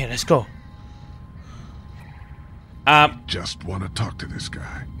surprise. Okay, let's go. Just want to talk to this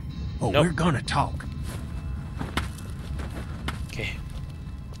guy. Oh, nope. We're gonna talk. Okay.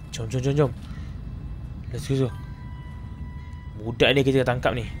 Jom. Let's go. Budak ni kita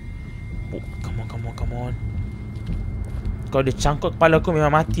tangkap ni. Oh, come on. Kalau dia cangkuk kepala aku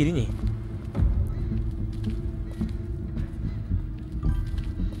memang mati dia ni.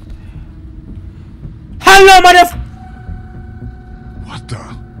 Hello, mother. What the?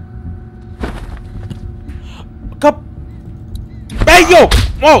 yo!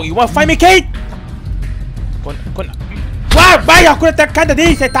 Wow, you want to find me, Kate? Wah, bayar aku dah tekan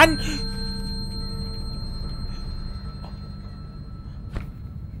tadi, setan!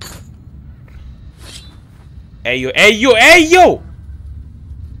 Ayo!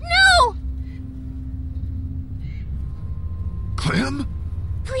 No! Clem?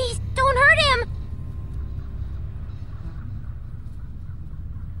 Please, don't hurt him!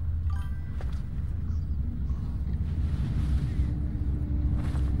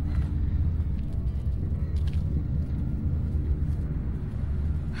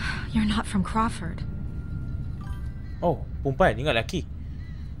 You're not from Crawford. Oh, perempuan, ingat lelaki.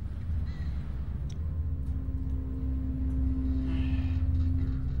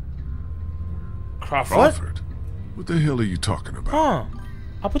 Crawford? What the hell are you talking about?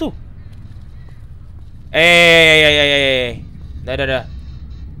 Apa tu? Dah.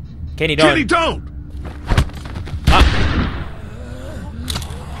 Kenny, don't. Kenny, don't!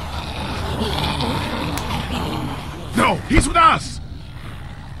 No, he's with us!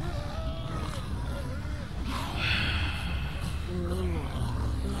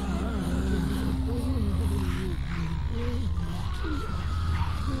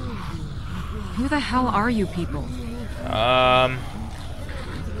 Who the hell are you people?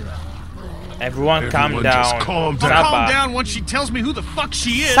 Everyone calm down. Just calm down. I'll calm down once she tells me who the fuck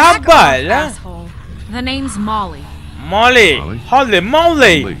she is. Sabar lah. Asshole. The name's Molly. Molly. Holy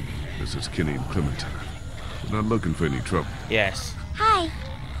moly. This is Kenny and Clementine. We're not looking for any trouble. Yes. Hi.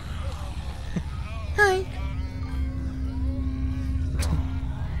 Hi.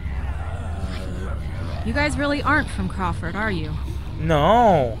 You guys really aren't from Crawford, are you?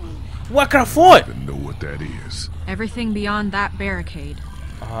 No. What Crawford? I don't even know what that is. Everything beyond that barricade.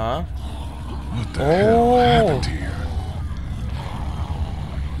 What the hell happened here?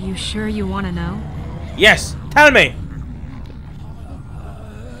 You sure you want to know? Yes. Tell me.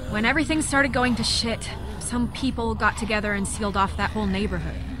 When everything started going to shit, some people got together and sealed off that whole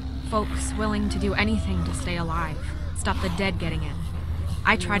neighborhood. Folks willing to do anything to stay alive. Stop the dead getting in.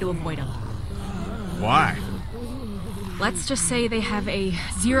 I try to avoid them. Why? Let's just say they have a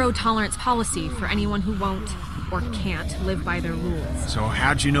zero-tolerance policy for anyone who won't or can't live by their rules. So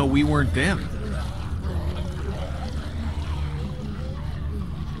how'd you know we weren't them?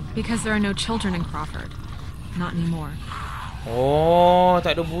 Because there are no children in Crawford. Not anymore. Oh,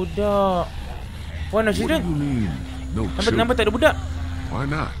 tak ada budak. Why no children? What do you mean? No children? Kenapa tak ada budak? Why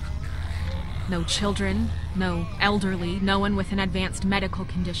not? No children, no elderly, no one with an advanced medical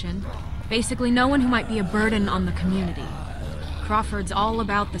condition. Basically, no one who might be a burden on the community. Crawford's all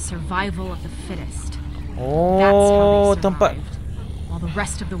about the survival of the fittest. That's how they survived, while the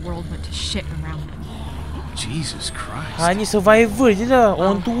rest of the world went to shit around them. Jesus Christ. Hanya survivor je lah.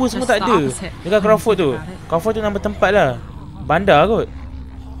 Orang tua semua tak ada. Dekat Crawford tu. Crawford tu nama tempat lah. Bandar kot.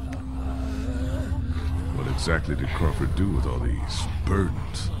 What exactly did Crawford do with all these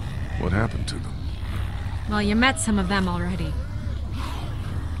burdens? What happened to them? Well, you met some of them already.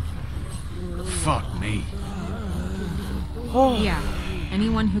 Fuck me. Yeah.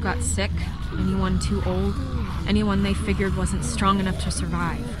 Anyone who got sick, anyone too old, anyone they figured wasn't strong enough to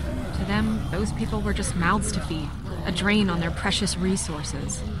survive. To them, those people were just mouths to feed, a drain on their precious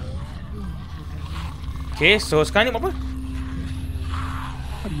resources. Okay, so sekarang ni apa?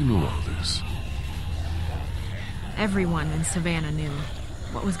 How do you know all this? Everyone in Savannah knew.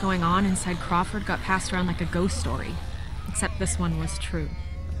 What was going on inside Crawford got passed around like a ghost story. Except this one was true.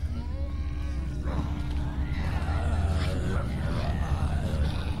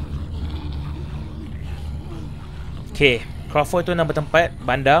 Okay, Crawford tu nama tempat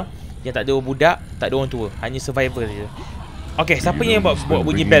bandar yang tak ada budak, tak ada orang tua, hanya survivor je. Okay, siapa yang buat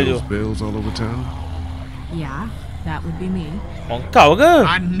bunyi bell tu? Yeah, that would be me. Kau ke?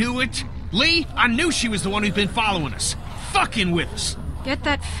 I knew it. Lee, I knew she was the one who's been following us. Fucking with us. Get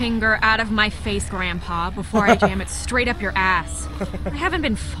that finger out of my face, Grandpa, before I jam it straight up your ass. I haven't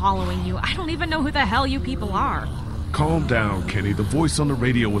been following you. I don't even know who the hell you people are. Calm down, Kenny. The voice on the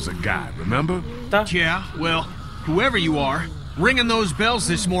radio was a guy, remember? Yeah, well, whoever you are, ringing those bells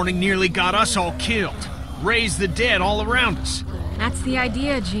this morning nearly got us all killed. Raised the dead all around us. That's the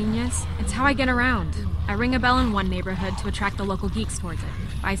idea, genius. It's how I get around. I ring a bell in one neighborhood to attract the local geeks towards it.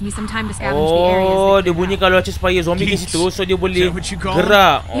 Buys me some time to scavenge the areas. Oh, dia bunyi kalau macam supaya zombie ke situ, so dia boleh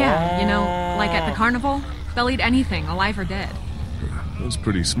gerak. Yeah, you know, like at the carnival, they'll eat anything, alive or dead. That's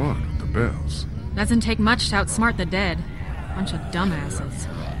pretty smart with the bells. Doesn't take much to outsmart the dead. Bunch of dumbasses.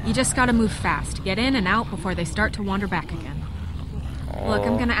 You just gotta move fast, get in and out before they start to wander back again. Look,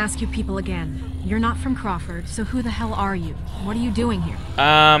 I'm gonna ask you people again. You're not from Crawford, so who the hell are you? What are you doing here?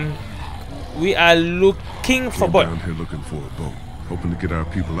 We are looking for boat. Down here looking for a boat. hoping to get our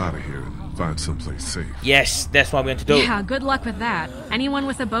people out of here and find someplace safe. Yes, that's what we want to do. Yeah, good luck with that. Anyone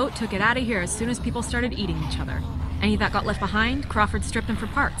with a boat took it out of here as soon as people started eating each other. Any that got left behind, Crawford stripped them for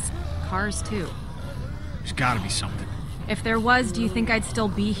parts. Cars, too. There's gotta be something. If there was, do you think I'd still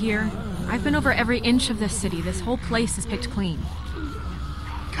be here? I've been over every inch of this city. This whole place is picked clean.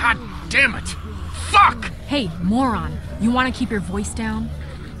 God damn it! Fuck! Hey, moron. You want to keep your voice down?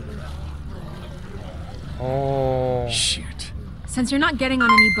 Oh. Shit. Since you're not getting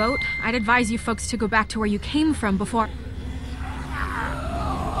on any boat, I'd advise you folks to go back to where you came from before...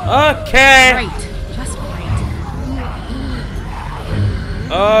 Okay. Great. Just great.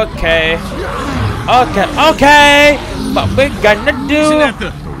 Okay. Okay. What we're gonna do... Isn't that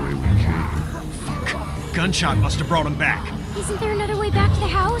the way we came? Fuck. Gunshot must have brought him back. Isn't there another way back to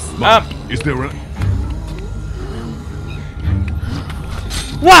the house? Is there a...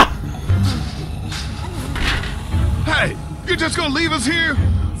 What? Hey, you're just gonna leave us here?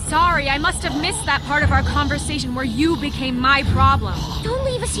 Sorry, I must have missed that part of our conversation where you became my problem. Don't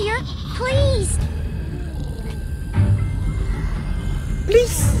leave us here, please.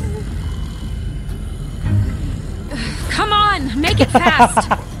 Please. Come on, make it fast.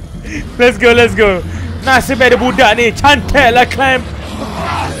 Let's go. Nasib ada budak ni. Cantik lah climb.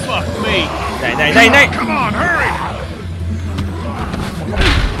 Fuck me. Naik. Come on, hurry.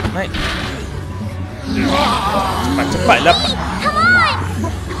 Naik. Cepat lah. Come on.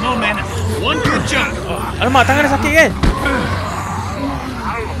 Come on, man. One good jump. Alamak, tangan dah sakit kan?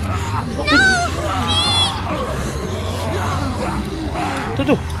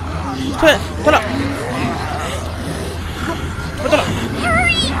 Tu. Tolak. Betul tak?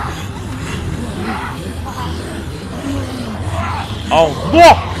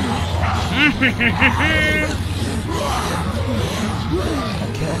 Allah.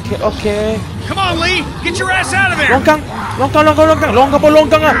 Okay. Come on, Lee. Get your ass out of there. Longkang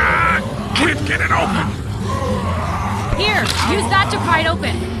lah. Can't get it open. Here, use that to pry it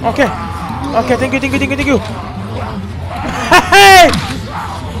open. Okay, thank you. Hey!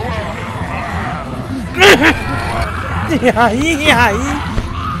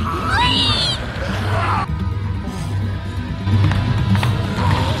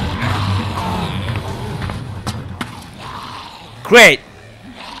 Great.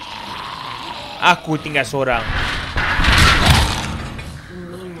 Aku tinggal seorang.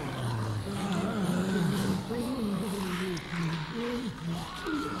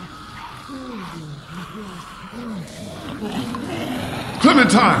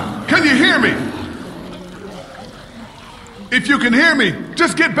 Clementine, can you hear me? If you can hear me,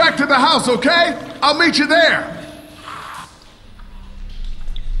 just get back to the house, okay? I'll meet you there.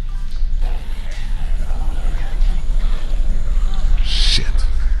 Shit.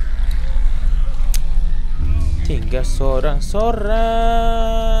 Tinggal seorang.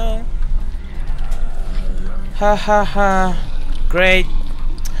 Hahaha. Great.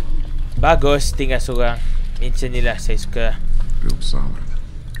 Bagus tinggal seorang. Macam ni lah saya suka. Built solid.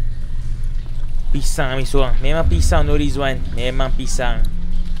 Pisang ni seorang. Memang pisang no Rizwan. Memang pisang.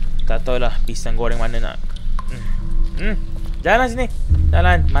 Tak tahulah pisang goreng mana nak. Jalan sini.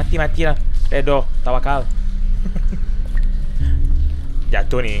 Jalan. Mati lah. Redo. Tawakal.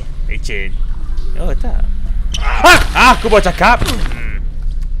 Jatuh ni. Licin. Oh tak. Aku baru cakap.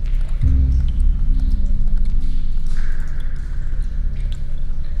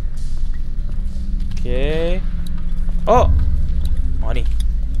 Okay. Oh ni.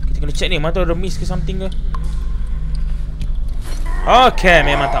 Kita kena check ni. Mana tu ada miss ke something ke. Okay.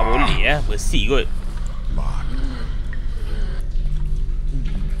 Memang tak boleh ya. Besi kot.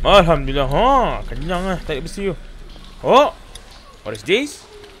 Alhamdulillah. Kenyang lah. Tak ada besi tu. Oh. What is this?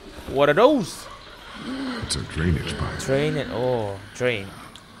 What are those? It's a drainage pipe. Drainage. Oh. Drain.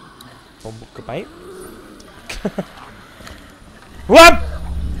 Buka pipe. Wap!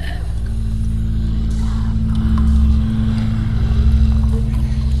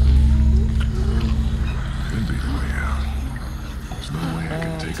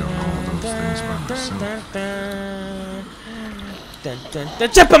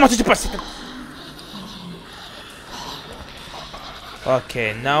 Cepat masuk cepat.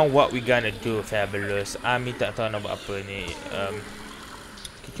 Okay, now what we gonna do, fabulous. Ami tak tahu nak buat apa ni.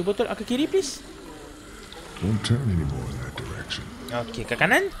 Cuba betul ke kiri please. Won't turn anymore in that direction. Okay, ke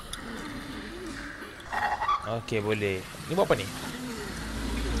kanan. Okay, boleh. Ni buat apa ni?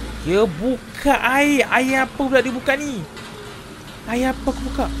 Dia buka air. Air apa pula dia buka ni? Air apa aku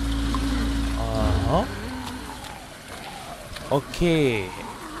buka? Okay.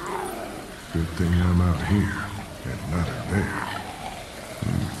 Good thing I'm out here and not in there.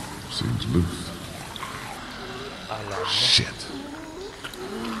 Seems loose. Alamak. Shit.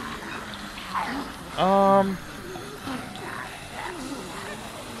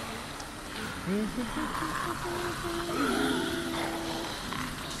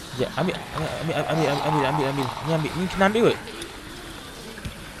 Ya, ambil. Ni kena ambil kot.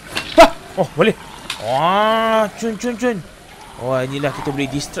 Wah! Oh, boleh. Wah, cun. Wah, inilah kita boleh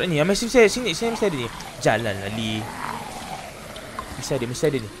distract ni. Mesti sini mesti ada ni. Jalan lali. Mesti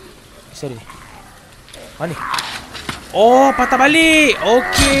ada ni. Mana ni? Oh, patah balik.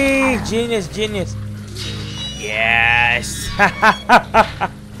 Okay, genius. Yes.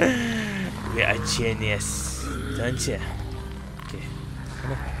 We are genius. Don't you? Okay.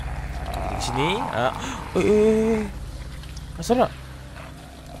 Mana? Di sini. Asal tak?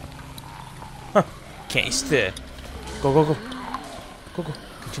 Gangster. Go.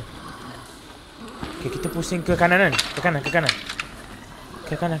 Kejap. Okay, kita pusing ke kanan kan? Ke kanan.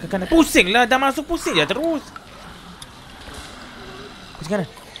 Pusing lah. Dah masuk pusing je terus. Pusing kanan.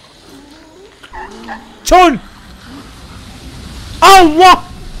 Cun! Allah!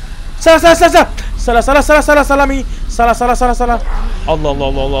 Salah mi. Salah.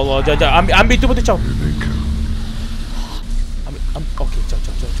 Allah. Jap. Ambil tu betul, Cow. Ambil. Okey, Cow.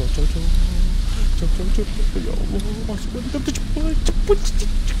 Ya Allah, masuk dalam tu cepat.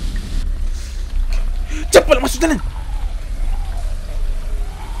 Cepatlah masuk dalam.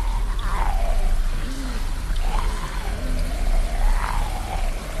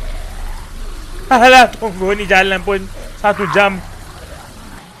 Alah, tunggu ni jalan pun 1 jam.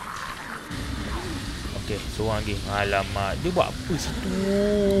 Okey, seorang lagi. Alamak, dia buat apa situ?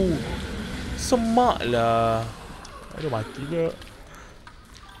 Semak lah. Ada mati ke?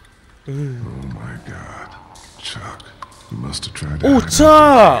 Oh my God, Chuck, you must have tried to hide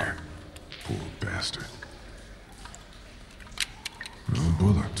out there. Poor bastard. No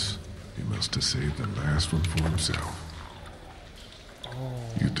bullets. He must have saved the last one for himself.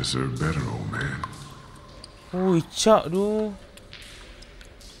 You deserve better, old man. Oh, Chuck tu.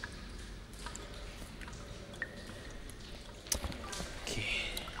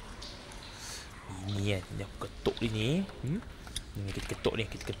 Okay. Ini kan, yang ketuk dia ni. Ini kita ketuk.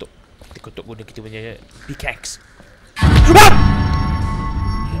 Kita ketuk guna kita punya pickaxe. No.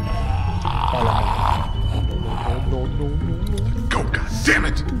 Go, God damn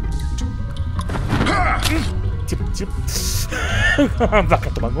it! Cep.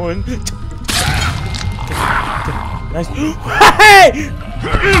 Belakang terbangun. Nice. Hey!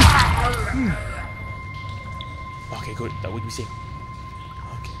 Okay, good. Tak boleh bising.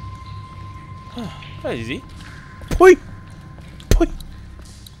 Okay. How is he? Poi.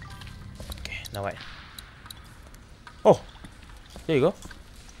 Okay, now what? Oh, there you go.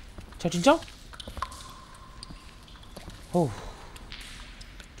 Ciao. Oh.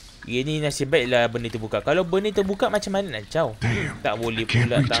 Ini nasib baiklah benda terbuka. Kalau benda terbuka macam mana nak caw? Tak boleh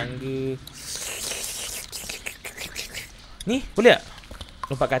pula tangga. Ni boleh tak?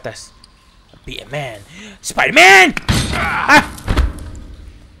 Lompat ke atas. Be a man. Spider-Man!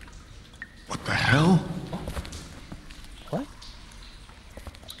 What the hell? What?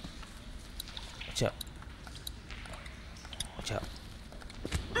 Sekejap.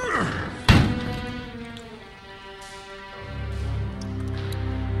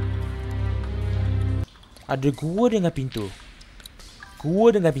 Ada gua dengan pintu.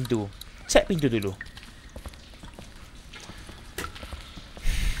 Cek pintu dulu.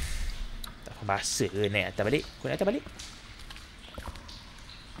 Tak bahasa ke naik atas balik? Kau naik atas balik?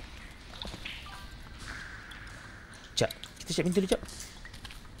 Cek. Kita cek pintu dulu, cek.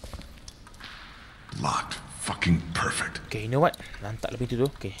 Locked. Fucking perfect. Okay, you know what? Lantaklah pintu tu.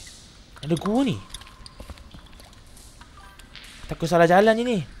 Okay. Ada gua ni. Takut salah jalan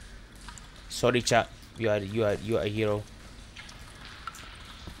ni. Sorry, cek. You are a hero.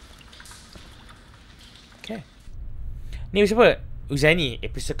 Okay. Ni siapa? Uzani,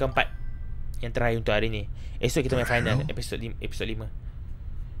 episod keempat. Yang terakhir untuk hari ni. Esok kita main final episod 5.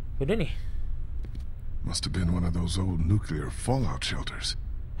 Benda ni must have been one of those old nuclear fallout shelters.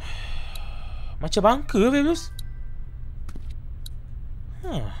 Macam bunker, Fabulous.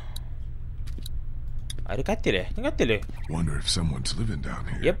 Ada katil katil. Wonder if someone's living down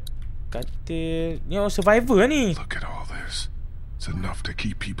here. Yep. Katil. Ni orang survivor ni. Look at all this. It's enough to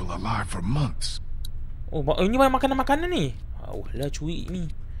keep people alive for months. Oh, ini makanan-makanan ni. Oh lah, curi ni.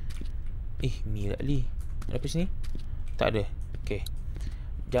 Mi lagi. Ada apa sini? Tak ada. Okay.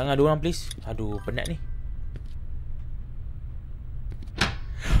 Jangan ada orang, please. Aduh, penat ni.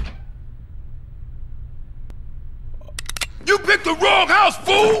 You picked the wrong house,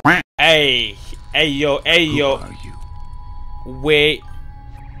 fool! Hey, yo. Who are you? Wait.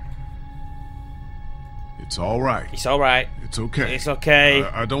 It's all right. It's all right. It's okay. It's okay.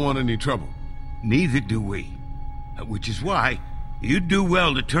 I don't want any trouble. Neither do we. Which is why you'd do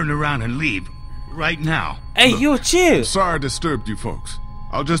well to turn around and leave right now. Hey, you chill. Sorry I disturbed you folks.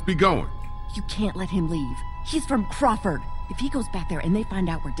 I'll just be going. You can't let him leave. He's from Crawford. If he goes back there and they find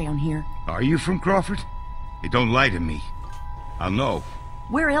out we're down here... Are you from Crawford? Hey, don't lie to me. I'll know.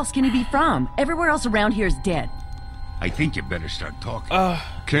 Where else can he be from? Everywhere else around here is dead. I think you better start talking.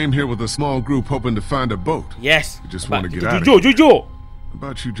 Came here with a small group hoping to find a boat. Yes. We just want to get out of here. Joew. How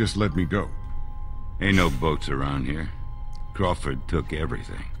about you just let me go? Ain't no boats around here. Crawford took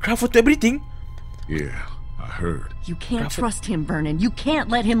everything. Crawford took everything? Yeah, I heard. You can't trust him, Vernon. You can't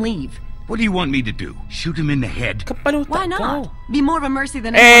let him leave. What do you want me to do? Shoot him in the head? Why not? Be more of a mercy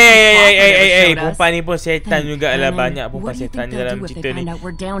than Hey, perempuan ni pun setan jugalah. Banyak perempuan setan dalam cerita ni.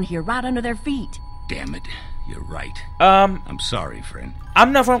 We're down here right under their feet. Damn it, you're right. I'm sorry, friend.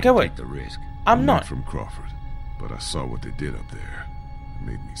 I'm not from Crawford. Take the risk. I'm not from Crawford, but I saw what they did up there. It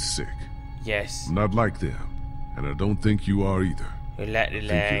made me sick. Yes. I'm not like them, and I don't think you are either. Relax.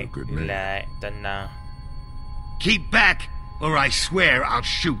 Tenang. Keep back, or I swear I'll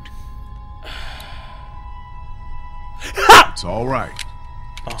shoot. It's all right.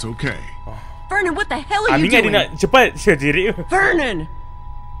 It's okay. Vernon, what the hell are you doing? Dia nak cepat sendiri. Vernon!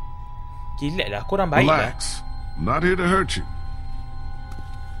 Gila lah, korang baik lah. Relax. I'm not here to hurt you.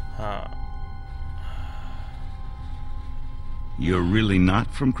 You're really not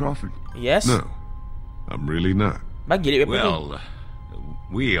from Crawford? Yes. No, I'm really not. Well,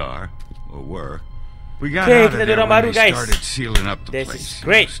 we are, or were. We got out of there when they started sealing up the place.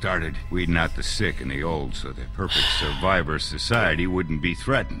 Great. Started weeding out the sick and the old so the perfect survivor society wouldn't be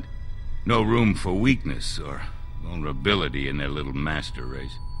threatened. No room for weakness or vulnerability in their little master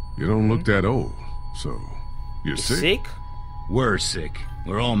race. You don't look that old, so you're sick? We're sick.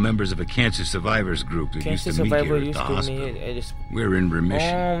 We're all members of a cancer survivors group that used to meet here at the hospital. We're in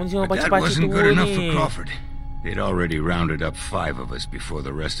remission. But that wasn't good enough for Crawford. They'd already rounded up 5 of us before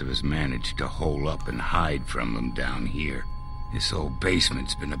the rest of us managed to hole up and hide from them down here. This old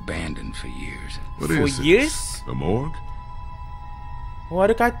basement's been abandoned for years. What is it? Years? A morgue? Oh,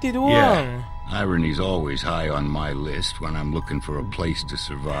 ada kata doang. Yeah. Irony's always high on my list when I'm looking for a place to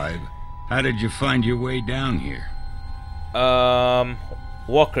survive. How did you find your way down here? A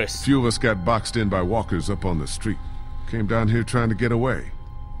Walkers. few of us got boxed in by walkers up on the street. Came down here trying to get away.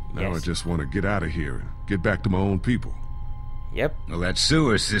 Now I just want to get out of here and get back to my own people. Yep. Well, that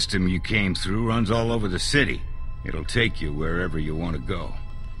sewer system you came through runs all over the city. It'll take you wherever you want to go.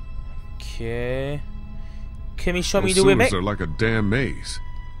 Okay. Can you show me Those the way back? sewers are like a damn maze.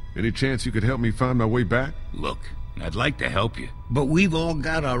 Any chance you could help me find my way back? Look, I'd like to help you, but we've all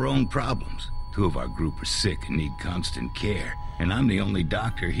got our own problems. 2 of our group are sick and need constant care, and I'm the only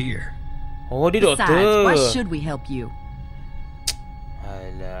doctor here. Oh, the doctor. Besides, why should we help you?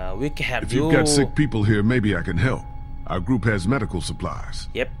 We can help If you've got sick people here, maybe I can help. Our group has medical supplies.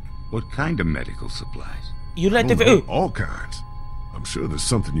 Yep. What kind of medical supplies? You like to all kinds. I'm sure there's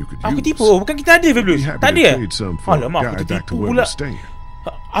something you could use. Aku tipu. Bukan kita ada Fabulous. Tak ada. Alamak, aku tertipu pula.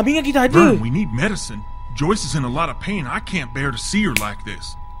 Habis kan kita ada. Vern, we need medicine. Joyce is in a lot of pain. I can't bear to see her like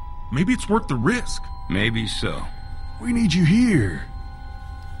this. Maybe it's worth the risk. Maybe so. We need you here.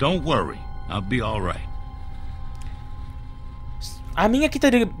 Don't worry. I'll be all right. Amin kan kita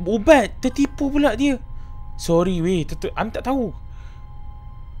ada ubat. Tertipu pula dia. Sorry weh. Amin tak tahu.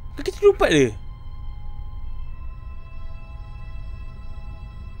 Kan kita ada ubat dia.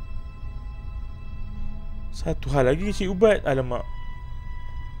 Satu hal lagi si ubat. Alamak.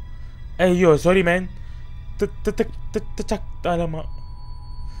 Yo, sorry man. Alamak.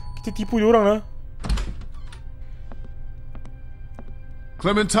 Kita tipu dia orang lah.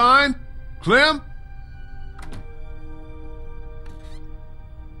 Clementine? Clem?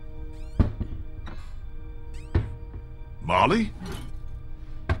 Molly?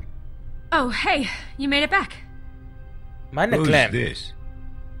 Oh, hey, you made it back. Mana Who's Clem? this?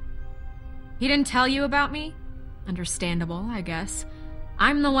 He didn't tell you about me? Understandable, I guess.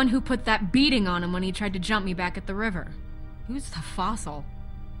 I'm the one who put that beating on him when he tried to jump me back at the river. Who's the fossil?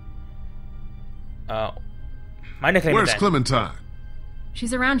 Mana Clementine? Where's Clementine?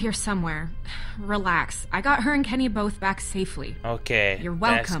 She's around here somewhere. Relax. I got her and Kenny both back safely. Okay. You're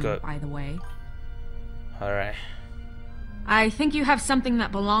welcome, by the way. Alright. I think you have something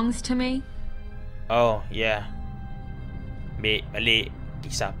that belongs to me. Oh, yeah. Balik.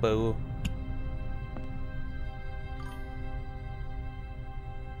 Kisah apa tu?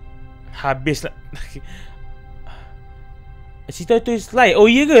 Habis lah. Cerita tu slide. Oh,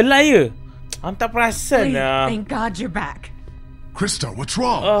 iya ke? Lie ke? I'm tak perasan lah. Thank God you're back. Krista, what's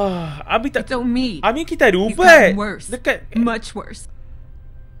wrong? It's on me. Ah, Amin kita ada He's ubat. gotten worse. Dekat. Much worse.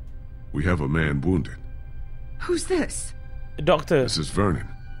 We have a man wounded. Who's this? Doctor. This is Vernon.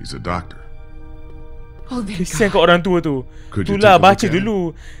 He's a doctor. Oh, kesian kat orang tua tu. Itulah baca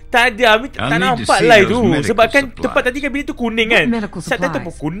dulu. Tak ada, Ami tak nampak live tu. Sebab kan tempat tadi kan bilik tu kuning kan. Subtitle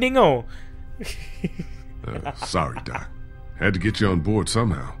pun kuning tau. Sorry, Doc. Had to get you on board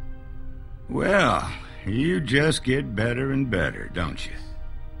somehow. Well, you just get better and better, don't you?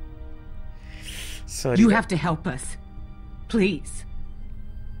 Sorry, you have to help us. Please.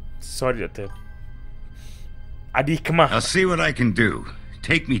 Sorry, Doctor. Adik kemah. I'll see what I can do.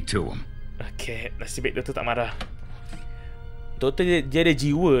 Take me to him. Okay, nasib baik doktor tak marah. Doktor dia ada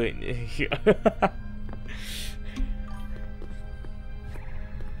jiwa.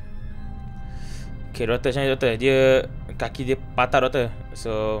 Okay, doktor, macam mana doktor? Dia kaki dia patah, doktor.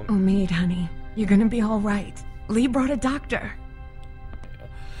 So Omid, honey, you're gonna be all right. Lee brought a doctor.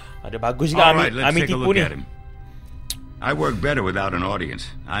 Ada bagus juga Ami tipu ni. I work better without an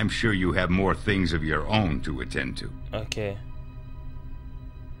audience. I'm sure you have more things of your own to attend to. Okay.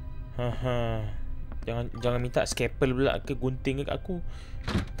 Jangan minta scalpel pula ke gunting ke aku.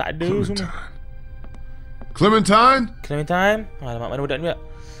 Tak ada semua. Clementine. Alamak, mana budak ni pula?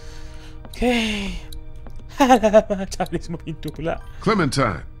 Okay. Alamak, cari semua pintu pula.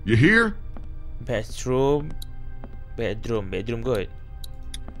 Clementine, you here? Bedroom good.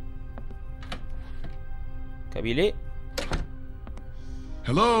 Kat bilik.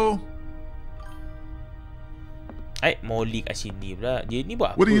 Hello? Molly kat sini pula. Dia ni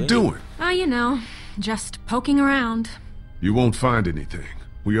buat apa? What are you doing? You know, just poking around. You won't find anything.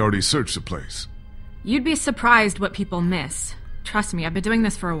 We already searched the place. You'd be surprised what people miss. Trust me, I've been doing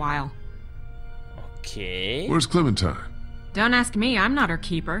this for a while. Okay. Where's Clementine? Don't ask me, I'm not her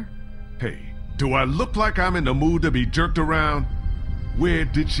keeper. Hey, do I look like I'm in the mood to be jerked around? Where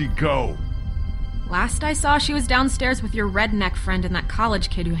did she go? Last I saw, she was downstairs with your redneck friend and that college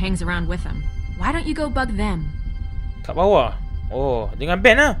kid who hangs around with him. Why don't you go bug them? Kat bawah. Oh, dengan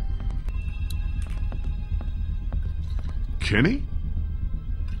Ben lah. Kenny?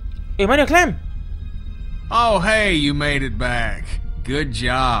 Mana Clem? Oh, hey, you made it back. Good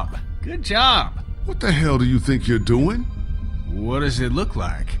job. Good job. What the hell do you think you're doing? What does it look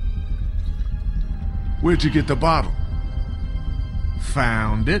like? Where'd you get the bottle?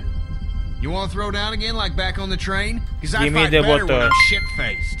 Found it. You want to throw down again like back on the train? Because I fight better when I'm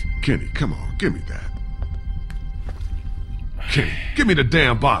shit-faced. Kenny, come on, give me that. Kenny, give me the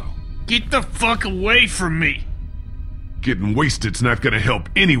damn bottle. Get the fuck away from me. Getting wasted's not gonna help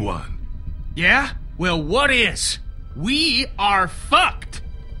anyone. Yeah? Well, what is? We are fucked.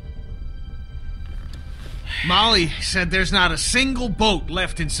 Molly said there's not a single boat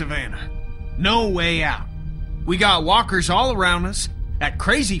left in Savannah. No way out. We got walkers all around us. That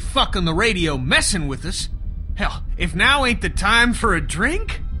crazy fuck on the radio messing with us. Hell, if now ain't the time for a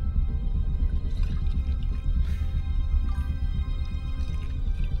drink?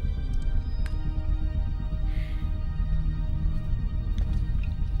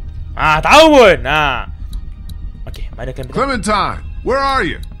 Tahu pun. Okay, mana Clementine, where are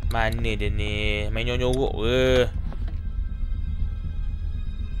you? Mana dia ni? Main nyorok ke?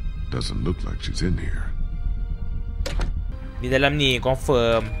 Doesn't look like she's in here. Di dalam ni,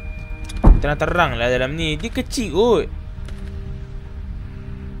 confirm. Terang-terang lah dalam ni. Dia kecil kot.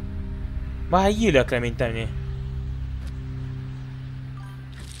 Bahayalah Clementine ni.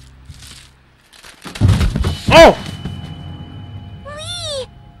 Oh! Lee!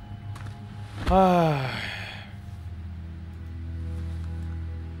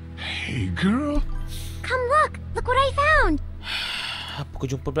 Hey, girl. Come look. Look what I found. Apa aku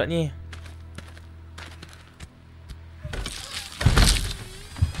jumpa pula ni?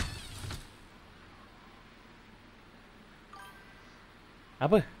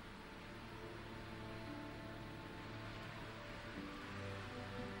 Apa?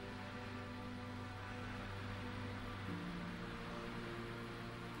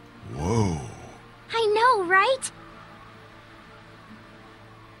 Whoa. I know, right?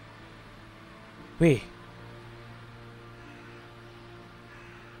 Weh.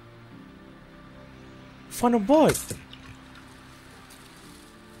 Found a boy.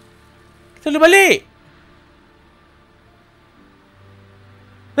 Kita boleh balik.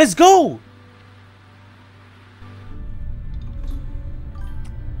 Let's go.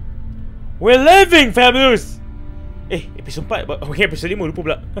 We're living, fabulous. Episode 4. Okay, episode 5 lupa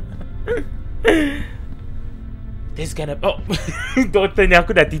pula. This gonna... Oh, doktor ni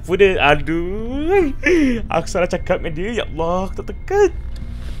aku dah tipu dia. Aduh, aku salah cakap dengan dia. Ya Allah, aku tak tekan.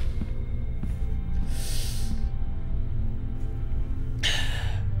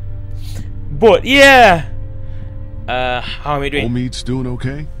 But yeah. How am I doing? Omid's doing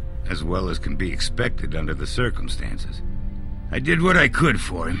okay? as well as can be expected under the circumstances. I did what I could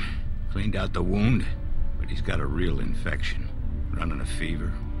for him. Cleaned out the wound, but he's got a real infection. Running a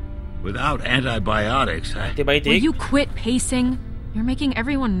fever. Without antibiotics, Will you quit pacing? You're making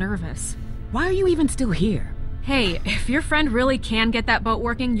everyone nervous. Why are you even still here? Hey, if your friend really can get that boat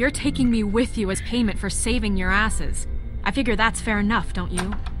working, you're taking me with you as payment for saving your asses. I figure that's fair enough, don't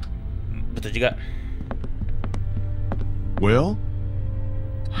you? Betul juga. Well?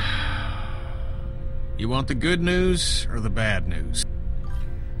 You want the good news or the bad news?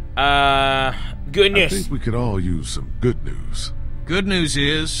 Good news. I think we could all use some good news. Good news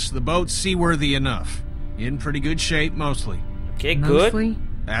is the boat's seaworthy enough. In pretty good shape, mostly. Okay, good.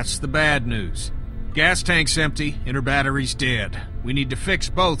 That's the bad news. Gas tank's empty and her battery's dead. We need to fix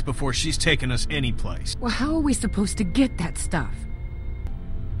both before she's taking us anyplace. Well, how are we supposed to get that stuff?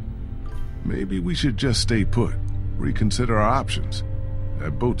 Maybe we should just stay put. Reconsider our options.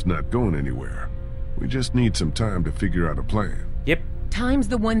 That boat's not going anywhere. We just need some time to figure out a plan. Yep. Time's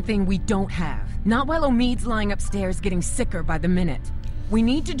the one thing we don't have. Not while Omid's lying upstairs getting sicker by the minute. We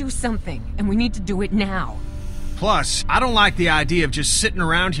need to do something, and we need to do it now. Plus, I don't like the idea of just sitting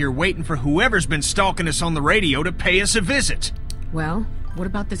around here waiting for whoever's been stalking us on the radio to pay us a visit. Well, what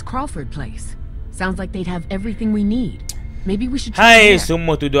about this Crawford place? Sounds like they'd have everything we need. Maybe we should try there.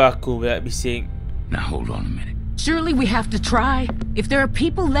 Semua tuduh aku bising. Now hold on a minute. Surely we have to try. If there are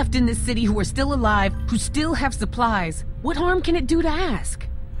people left in this city who are still alive, who still have supplies, what harm can it do to ask?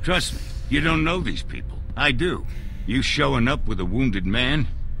 Trust me, you don't know these people. I do. You showing up with a wounded man,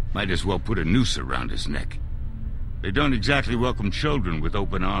 might as well put a noose around his neck. They don't exactly welcome children with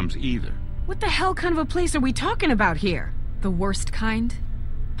open arms either. What the hell kind of a place are we talking about here? The worst kind?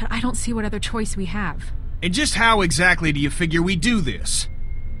 But I don't see what other choice we have. And just how exactly do you figure we do this?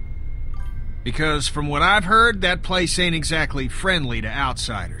 Because from what I've heard, that place ain't exactly friendly to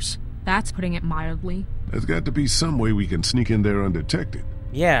outsiders. That's putting it mildly. There's got to be some way we can sneak in there undetected.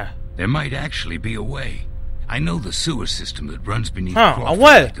 Yeah. There might actually be a way. I know the sewer system that runs beneath Crawford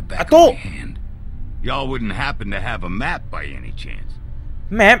like the back of my hand. Y'all wouldn't happen to have a map by any chance?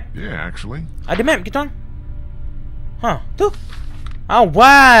 Map? Yeah, actually. Ada map kita orang? Tu.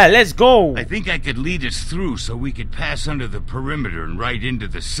 Wow, let's go. I think I could lead us through so we could pass under the perimeter and right into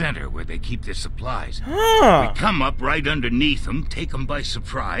the center where they keep their supplies. We come up right underneath them, take them by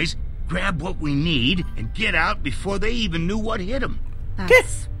surprise, grab what we need, and get out before they even knew what hit them.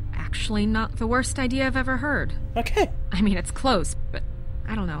 That's actually not the worst idea I've ever heard. Okay. I mean, it's close, but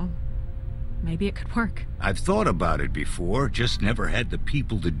I don't know. Maybe it could work. I've thought about it before, just never had the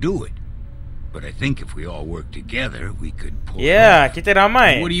people to do it. But I think if we all work together, we could pull it off. Kita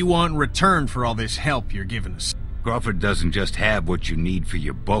ramai. What do you want in return for all this help you're giving us? Crawford doesn't just have what you need for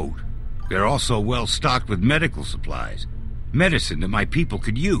your boat. They're also well stocked with medical supplies. Medicine that my people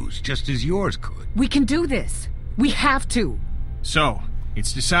could use, just as yours could. We can do this. We have to. So,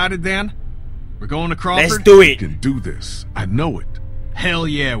 it's decided then? We're going to Crawford? Let's do it. We can do this. I know it. Hell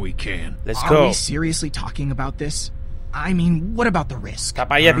yeah, we can. Let's go. Are we seriously talking about this? I mean, what about the risk? I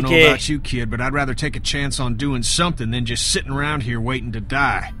don't know about you, kid, but I'd rather take a chance on doing something than just sitting around here waiting to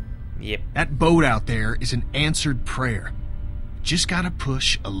die. Yep. That boat out there is an answered prayer. Just gotta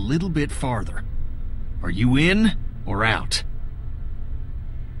push a little bit farther. Are you in or out?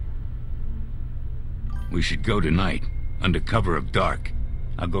 We should go tonight, under cover of dark.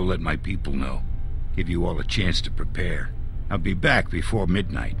 I'll go let my people know. Give you all a chance to prepare. I'll be back before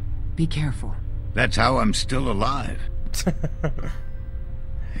midnight. Be careful. That's how I'm still alive.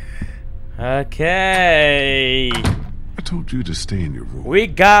 Okay. I told you to stay in your room. We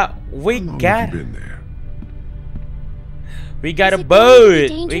got have you been there? We got a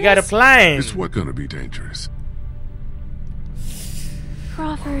boat. We got a plane. It's what gonna be dangerous?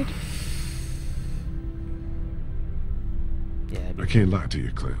 Crawford. Yeah. I can't lie to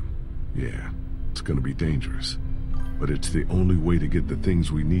you, Clem. Yeah, it's gonna be dangerous. But it's the only way to get the things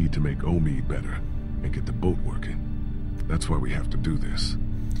we need to make Omid better and get the boat working. That's why we have to do this.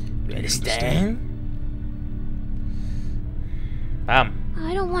 You understand? Faham?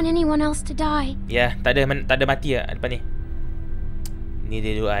 I don't want anyone else to die. Yeah, tak ada mati lah depan ni.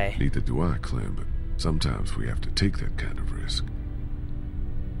 Neither do I. Neither do I, Clem, but sometimes we have to take that kind of risk.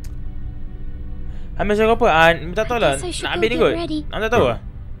 Ambil cakap apa? Tak tahu lah. Nak ambil ni kot. Tak tahu lah.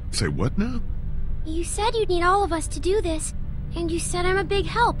 Say what now? You said you'd need all of us to do this, and you said I'm a big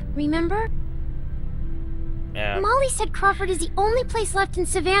help, remember? Yeah. Molly said Crawford is the only place left in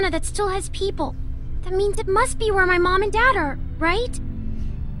Savannah that still has people. That means it must be where my mom and dad are, right?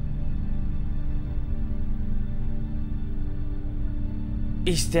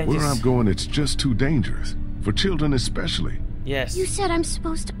 Where I'm going, it's just too dangerous. For children especially. Yes. You said I'm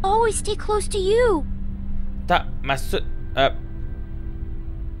supposed to always stay close to you. Tak, maksud...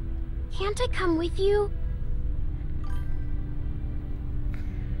 Can't I come with you?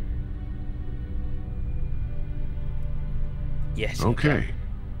 Yes. Okay,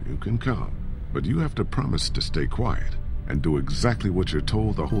 you can come. But you have to promise to stay quiet and do exactly what you're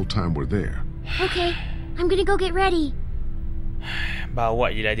told the whole time we're there. Okay, I'm gonna go get ready.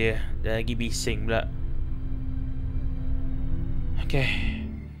 Bawa je lah dia. Dah lagi bising pula. Okay.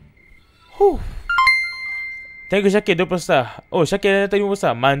 Thank you Syakir 20 star. Oh, Syakir dah tadi 50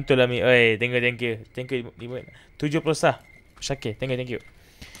 star. Mantul lah Mi. Oi, thank you. Thank you 70 star. Syakir, thank you.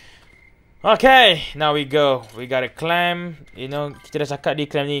 Okay, now we go. We got a climb. You know, kita dah cakap di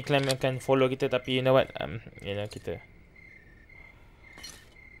climb ni, climb akan follow kita, tapi you know what? You know, kita.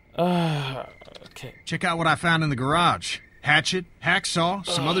 Okay. Check out what I found in the garage. Hatchet, hacksaw,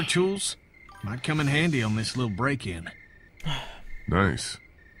 some other tools. Might come in handy on this little break-in. Nice.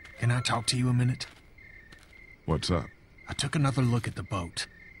 Can I talk to you a minute? What's up? I took another look at the boat.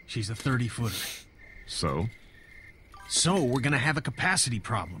 She's a 30-footer. So? So, we're gonna have a capacity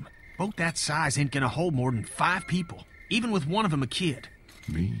problem. Boat that size ain't gonna hold more than 5 people, even with one of them a kid.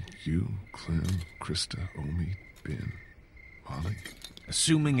 Me, you, Clem, Krista, Omi, Ben, Molly.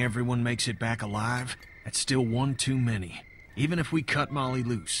 Assuming everyone makes it back alive, that's still one too many. Even if we cut Molly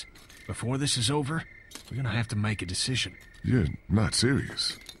loose. Before this is over, we're gonna have to make a decision. You're not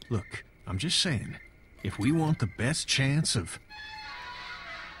serious. Look, I'm just saying, if we want the best chance of...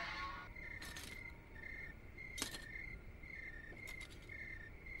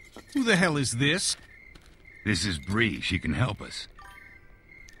 Who the hell is this? This is Bree. She can help us.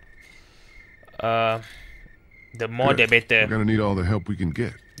 The more the better. We're gonna need all the help we can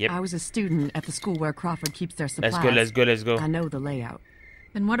get. Yep. I was a student at the school where Crawford keeps their supplies. Let's go. I know the layout.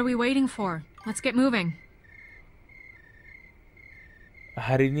 Then what are we waiting for? Let's get moving.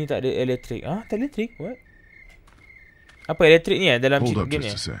 Hari ni tak ada elektrik. Tak elektrik? What? Apa elektrik ni dalam Hold up game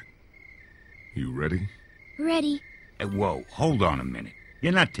ni? just a sec. You ready? Ready. Hey, whoa, hold on a minute.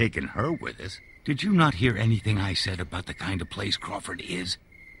 You're not taking her with us. Did you not hear anything I said about the kind of place Crawford is?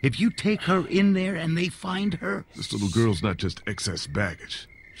 If you take her in there and they find her... This little girl's not just excess baggage.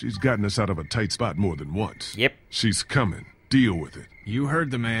 She's gotten us out of a tight spot more than once. Yep. She's coming. Deal with it. You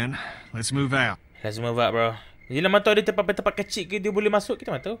heard the man. Let's move out. Let's move out, bro. Jadi mana tahu dia tempat kecil ke dia boleh masuk, kita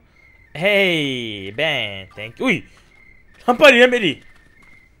mana tahu. Hey, Ben. Thank you. Ui. Hampa dia ambil ni.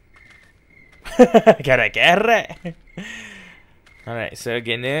 Kerak. Alright, so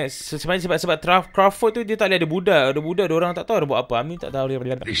again sebenarnya sebab Crawford tu dia tak ada budak. Ada budak, dia orang tak tahu dia buat apa. Ami tak tahu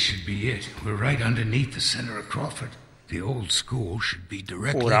dia. This should be it. We're right underneath the center of Crawford. The old school should be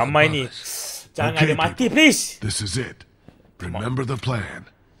directly ramai above ni. us. Jangan ada mati, please. This is it. Remember the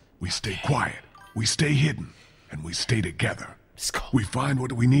plan. We stay quiet, we stay hidden, and we stay together. Let's go. We find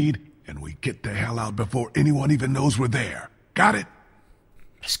what we need, and we get the hell out before anyone even knows we're there. Got it?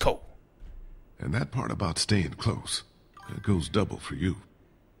 Let's go. And that part about staying close, that goes double for you.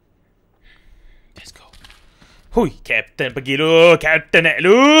 Let's go. Hui, Captain pergi lu. Captain nak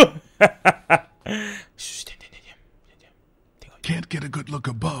lu. Can't get a good look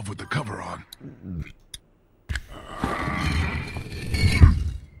above with the cover on.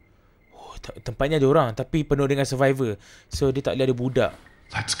 Tempatnya ada orang tapi penuh dengan survivor. So dia tak boleh ada budak.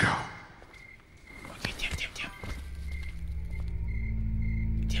 Let's go. Okay, diam.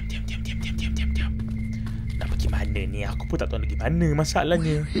 Nak pergi mana ni? Aku pun tak tahu nak pergi mana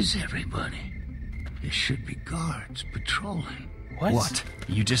masalahnya. Where is everybody? There should be guards patrolling. What?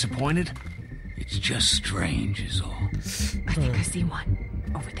 You disappointed? It's just strange is all. I think I see one.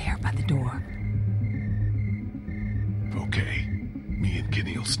 Over there by the door. Okay. Me and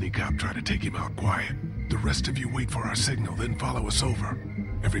Kenny will sneak up, try to take him out quiet. The rest of you wait for our signal, then follow us over.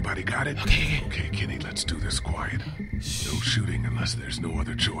 Everybody got it? Okay. Okay, Kenny, let's do this quiet. No shooting unless there's no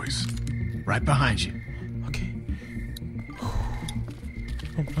other choice. Right behind you. Okay.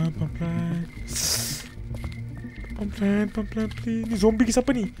 Pelan-pelan. Pelan-pelan, please. Ni zombie ke siapa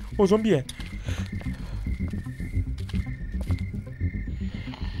ni? Oh, zombie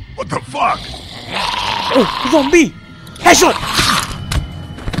What the fuck? Oh, zombie! Headshot!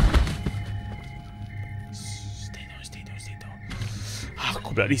 Stay down.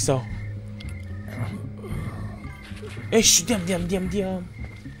 Aku pula risau. Diam.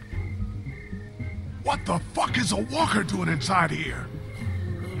 What the fuck is a walker doing inside here?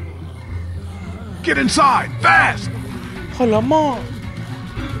 Get inside, fast! Alamak.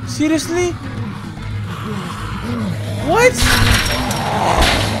 Seriously? What?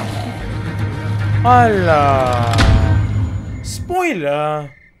 Alah. Spoiler.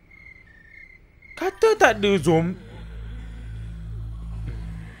 Kata tak ada zombie.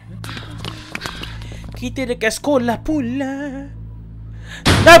 kita dekat sekolah pula.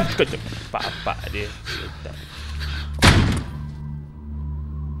 Pak dia.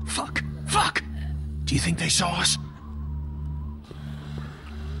 Fuck. Do you think they saw us?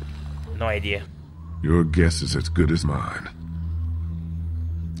 No idea. Your guess is as good as mine.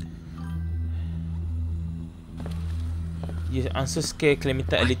 You answer scare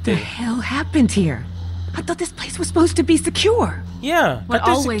Clemita a little. What the hell happened here? I thought this place was supposed to be secure. Yeah. What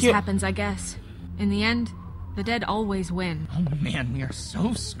always happens, I guess. In the end, the dead always win. Oh man, we are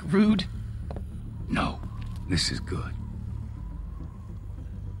so screwed. No, this is good.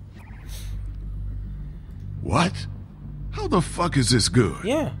 What? How the fuck is this good?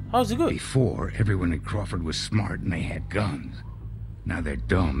 Yeah, how's it good? Before, everyone at Crawford was smart and they had guns. Now they're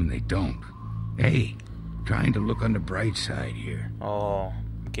dumb and they don't. Hey, trying to look on the bright side here. Oh,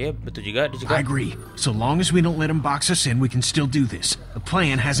 okay, betul juga. I agree. So long as we don't let them box us in, we can still do this. The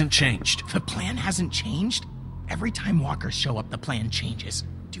plan hasn't changed. The plan hasn't changed? Every time walkers show up, the plan changes.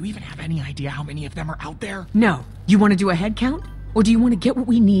 Do you even have any idea how many of them are out there? No. You want to do a head count? Or do you want to get what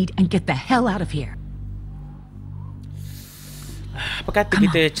we need and get the hell out of here? Apa kata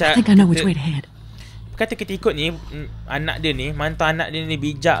Come kita on, I think I know which way to head. Apa kata kita ikut ni anak dia ni, mantan anak dia ni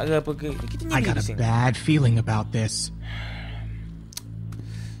bijak ke apa ke? Kita I got a bad feeling about this.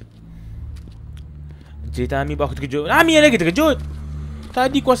 Cerita Ami baru aku terkejut. Ami lagi terkejut.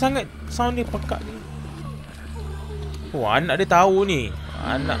 Tadi kuat sangat sound dia pekak ni. Oh, anak dia tahu ni.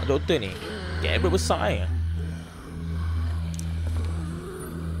 Anak doktor ni. Gabriel besar ya.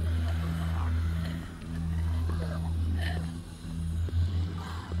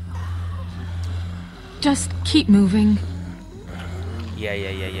 Just keep moving. Ya.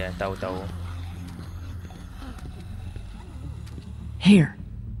 Tahu. Here.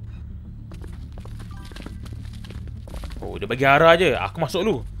 Oh, dia bagi arah je. Aku masuk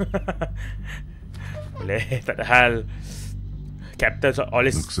dulu. Boleh, tak ada hal. Captain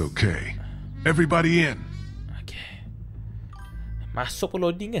always... Looks okay. Everybody in. Okay. Masuk pun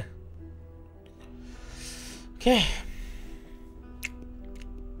loading ke? Okay.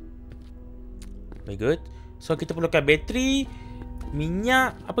 Very good. So kita perlukan bateri,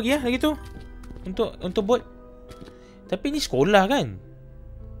 minyak, apa lagi tu? Untuk bot. Tapi ni sekolah kan?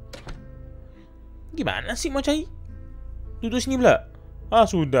 Gimana sih mau cari? Duduk sini pula.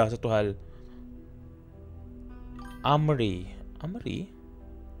 Sudah satu hal. Armory.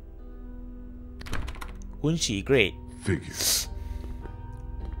 Kunci, great. Figures.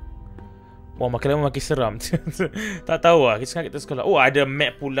 Wah, makin seram. Tak tahu lah. Sekarang kita sekolah. Oh, ada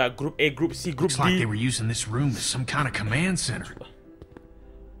map pula. Group A, Group C, Group D. Looks like they were using this room as some kind of command center.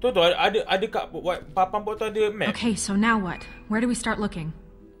 Tu ada kat papan bot tu ada map. Okay, so now what? Where do we start looking?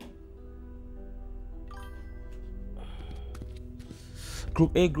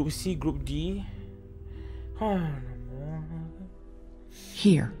 Group A, Group C, Group D.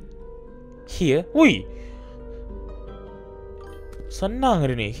 Here. Ui. Senang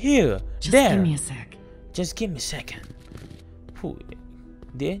dia ni. Here. Just There. give me a sec. Just give me a second.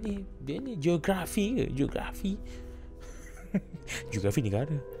 Dia ni geografi ke? Geografi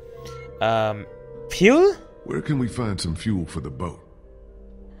negara. Fuel? Where can we find some fuel for the boat?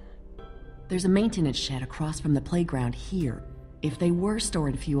 There's a maintenance shed across from the playground here. If they were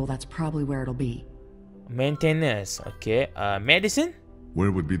storing fuel, that's probably where it'll be. Maintenance. Okay. Medicine?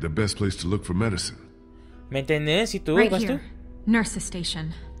 Where would be the best place to look for medicine? Maintenance itu. Right here. Nurse's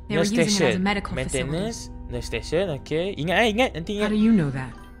station. They were using it as a medical maintenance, facility. Nurse station. Okay. Ingat. Nanti ingat. How do you know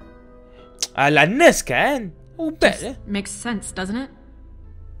that? Alah, nurse kan? Ubat eh? Makes sense, doesn't it?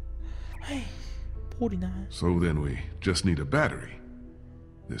 Hey, so then we just need a battery.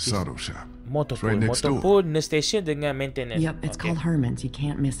 This auto shop. Motorpool, right next door. Nurse station dengan maintenance. Yep, it's called Herman's. You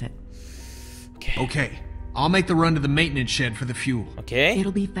can't miss it. Okay. I'll make the run to the maintenance shed for the fuel. Okay.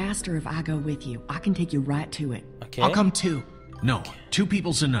 It'll be faster if I go with you. I can take you right to it. Okay. I'll come too. No, 2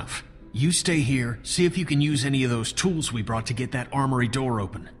 people's enough. You stay here, see if you can use any of those tools we brought to get that armory door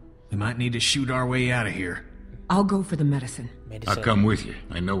open. We might need to shoot our way out of here. I'll go for the medicine. I'll come with you.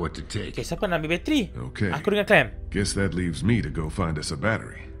 I know what to take. Okay, siapa nak ambil bateri? Okay. Aku dengan Clem. Guess that leaves me to go find us a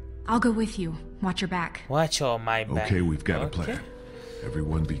battery. I'll go with you. Watch your back. Watch my back. Okay, we've got a plan.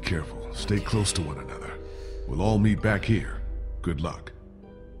 Everyone be careful. Stay close to one another. We'll all meet back here. Good luck.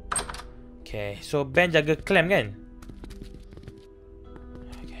 Okay, so Ben jaga Clem kan?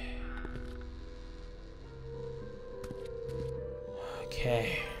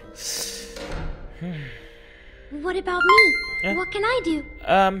 Okay. What about me? What can I do?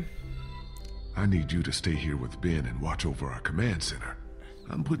 I need you to stay here with Ben and watch over our command center.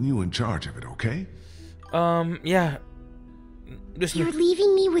 I'm putting you in charge of it, okay? Yeah. You're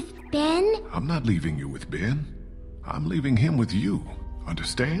leaving me with Ben? I'm not leaving you with Ben. I'm leaving him with you.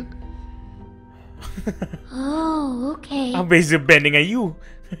 Understand? Oh, okay. Apa beza Ben dengan you?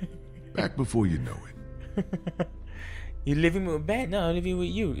 Back before you know it. You living with Ben? No, living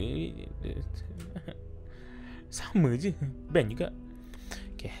with you. Sama je. Ben juga.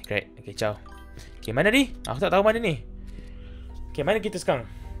 Okay, great. Okay, ciao. Okay, mana ni? Aku tak tahu mana ni. Okay, mana kita sekarang?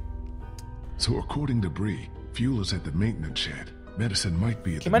 So according to Bree, fuel is at the maintenance shed. Medicine might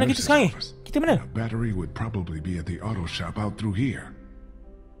be at the mana kita nurse's sekarang ni? office. Kita mana? A battery would probably be at the auto shop out through here.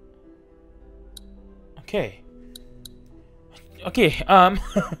 Okay. Okay,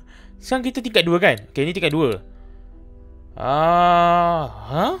 sekarang kita tingkat 2 kan? Okay, ni tingkat 2.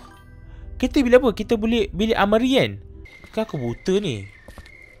 Kita bila apa? Kita boleh bilik armory kan? Kan aku buta ni.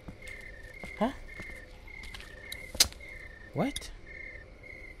 What?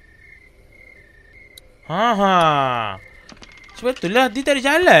 Sebab itulah dia tak ada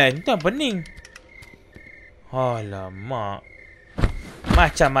jalan. Itu yang pening. Alamak.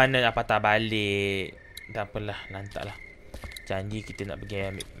 Macam mana nak patah balik? Tak apalah, lantaklah. Janji kita nak pergi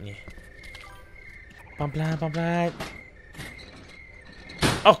ambil ni. Pelan-pelan, pelan-pelan.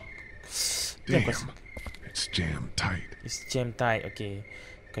 Oh. Damn. It's jam tight. It's jam tight. Okay.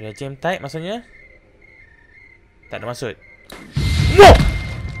 Kalau jam tight maksudnya tak ada maksud. No!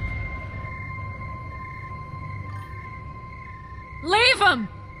 Leave him!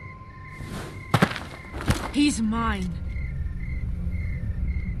 He's mine.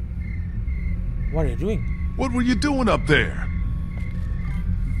 What are you doing? What were you doing up there?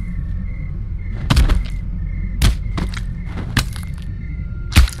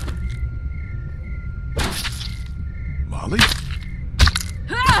 Molly?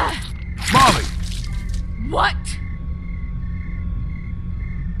 Molly! What?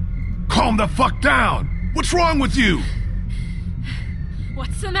 Calm the fuck down! What's wrong with you?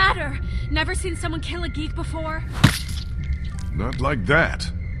 What's the matter? Never seen someone kill a geek before? Not like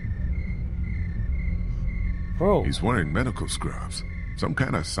that. Bro. He's wearing medical scrubs. Some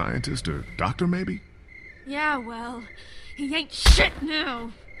kind of scientist or doctor, maybe? Yeah, well, he ain't shit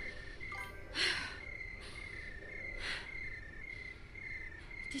now.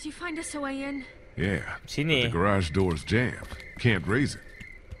 Did you find us a way in? Yeah. Sini. The garage door's jammed. Can't raise it.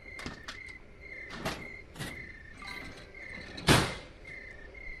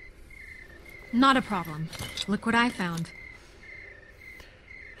 Not a problem. Look what I found.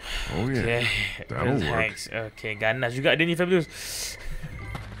 Oh yeah, that'll work. Okay, ganas juga dia ni Fabulous.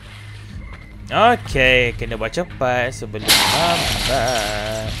 Okay, kena buat cepat sebelum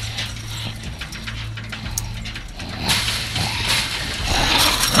lambat.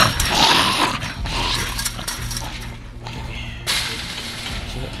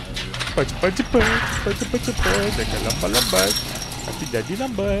 Cepat. Jangan lambat-lambat. Nanti jadi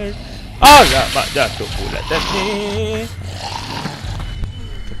lambat. Alamak, jatuh pula teknik.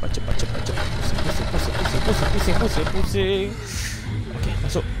 Cepat. Pusing. Okay,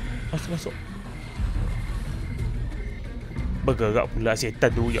 masuk. Bergerak pula setan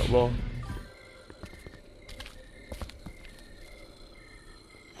tu, ya Allah.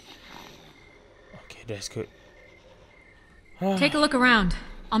 Okay, that's good. Take a look around.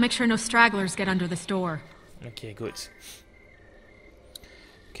 I'll make sure no stragglers get under this door. Okay, good.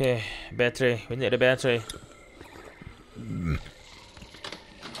 Okay, battery. We need the battery.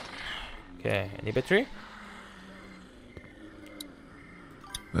 Okay, any battery?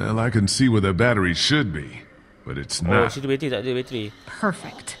 Well, I can see where the battery should be, but it's not. Should be battery, tak ada battery.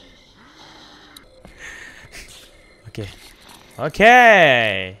 Perfect.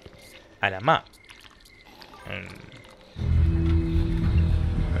 Okay. Alamak.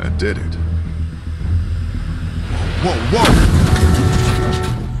 I did it. Whoa!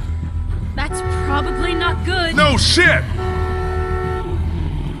 That's probably not good. No shit!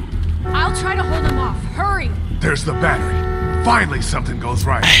 I'll try to hold him off. Hurry! There's the battery. Finally something goes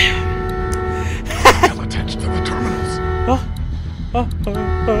right. Still attached to the terminals. Cepat.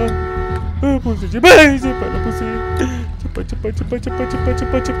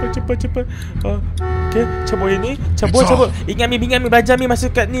 Okay, cabut ini. Cabut. Ingat mi belajar mi masa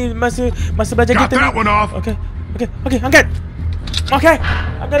kat ni masa belajar kita ni. Got that one off. Okay, angkat. Okay,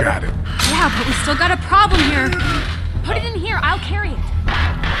 got it. Yeah, but we still got a problem here. Put it in here. I'll carry it.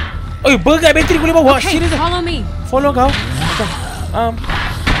 Oi, berat bateri boleh bawa. Okay, follow me. Follow kau.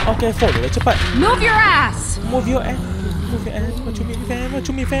 Okay, follow. Cepat. Move your ass. What you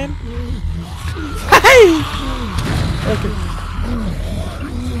mean, fam? Hey! Okay.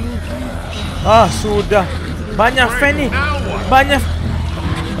 Sudah. Banyak fan ni. Banyak.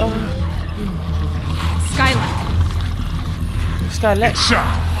 Skylight. Scarlet.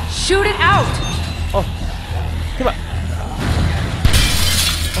 Shoot it out. Oh. Tembak.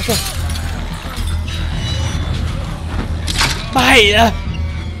 Okay. Baiklah.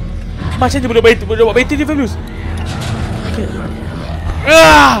 Macam dia boleh buat battle defense. Okay.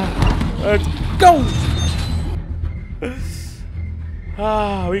 Let's go.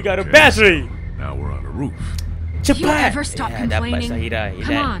 We got a battery. Now we're on the roof. You ever stop complaining?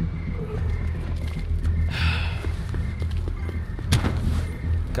 Come on.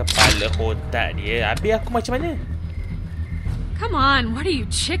 Kepala otak dia. Habis aku macam mana? Come on, what are you,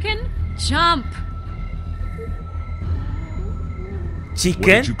 chicken? Jump.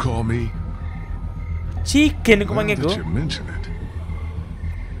 Chicken? What did you call me? Chicken aku panggil aku. Why did you mention it?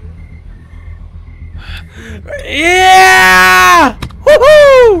 Yeah!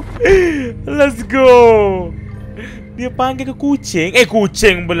 Woohoo! Let's go. Dia panggil ke kucing?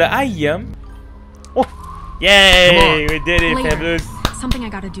 Kucing pula. Ayam. Oh. Yay! We did it, fabulous. Something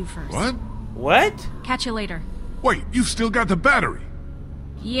I gotta do first. What? Catch you later. Wait, you still got the battery?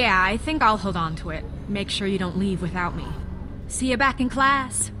 Yeah, I think I'll hold on to it. Make sure you don't leave without me. See you back in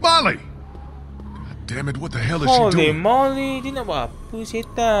class. Molly! God damn it, what the hell is she Holy doing? moly, dia nak buat apa,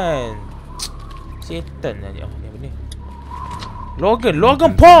 setan? Setan lah dia. Oh, ni apa ni?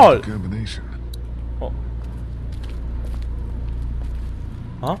 Logan Paul! Oh.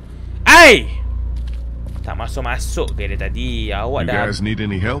 Huh? Hey! Tak masuk-masuk ke dia tadi? Awak dah... You guys need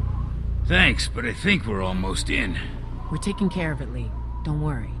any help? Thanks, but I think we're almost in. We're taking care of it, Lee. Don't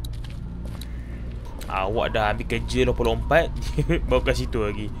worry. Awak dah ambil kerja lompat baru kat situ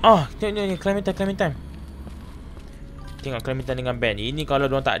lagi. Tengok climbing time. Tengok climbing time dengan band. Ini kalau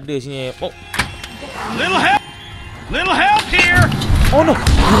diorang tak ada sini. Oh. Little help here. Oh no.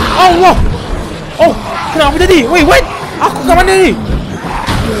 Allah. Oh, kenapa tadi? Wait, what? Aku kat mana ni?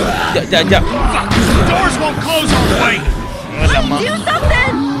 Jap. Doors won't close all the way. Alamak. Do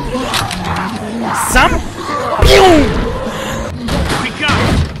something. Some? Pew! We got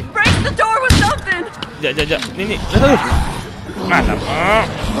it. Break the door with something. Jap. Ni. Dah tu. Alamak.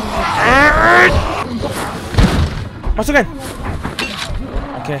 Masukkan.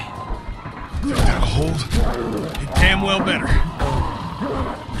 Okay. That hold? It damn well better.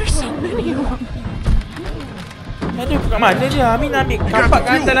 There's so many of them. Aduh, kat mana dia? Amin ambil kampak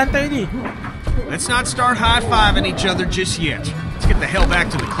kat atas lantai ni. Let's not start high-fiving each other just yet. Let's get the hell back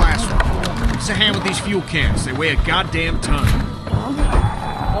to the classroom. Give us a hand with these fuel cans. They weigh a goddamn ton.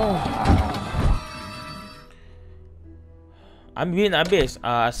 Ambil nak habis.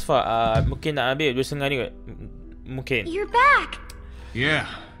 Asfar, mungkin nak habis 2.5 ni kot. Mungkin. You're back. Yeah,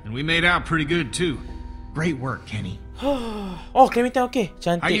 and we made out pretty good too. Great work, Kenny. Oh, Clementine, okay.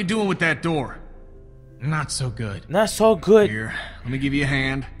 Cantik. How you doing with that door? Not so good. Not so good. Here, let me give you a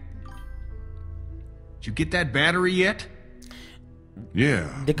hand. Did you get that battery yet? Yeah.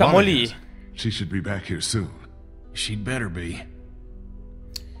 Dekat Molly. She should be back here soon. She'd better be.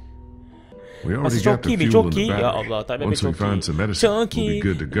 We already got the fuel in the Ya battery. Allah, tak Once we find some medicine, we'll be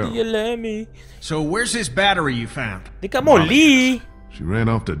good to go. So where's this battery you found? Dekat Molly. She ran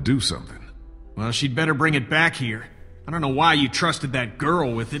off to do something. Well, she'd better bring it back here. I don't know why you trusted that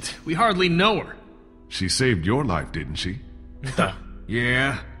girl with it. We hardly know her. She saved your life, didn't she?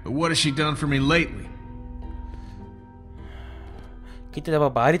 Yeah, but what has she done for me lately? Kita dah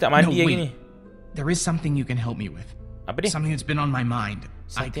berapa hari tak mandi lagi ni. There is something you can help me with. Apa dia? Something that's been on my mind.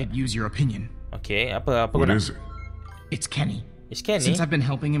 I could use your opinion. Okay, apa What is it? It's Kenny. It's Kenny? Since I've been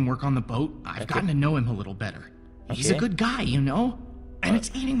helping him work on the boat, I've gotten to know him a little better. He's a good guy, you know? And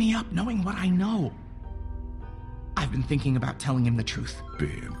it's eating me up knowing what I know. I've been thinking about telling him the truth.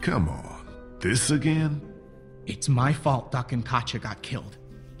 Ben, come on. This again? It's my fault Duck and Katja got killed.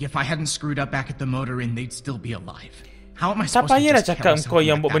 If I hadn't screwed up back at the motor inn, they'd still be alive. How am I supposed to just cakap kau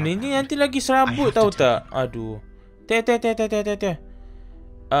yang buat benda ni, nanti lagi serabut tahu tak? Aduh.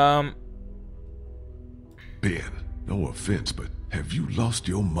 Ben, no offense, but have you lost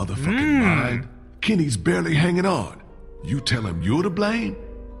your motherfucking mind? Kenny's barely hanging on. You tell him you're to blame?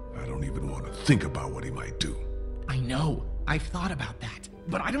 I don't even want to think about what he might do. I know. I've thought about that.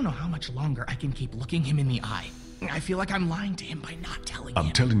 But I don't know how much longer I can keep looking him in the eye. I feel like I'm lying to him by not telling him.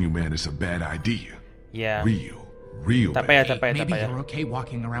 I'm telling you, man, it's a bad idea. Yeah. Real bad. Maybe you're okay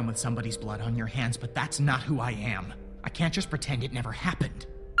walking around with somebody's blood on your hands, but that's not who I am. I can't just pretend it never happened.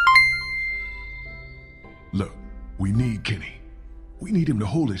 Look, we need Kenny. We need him to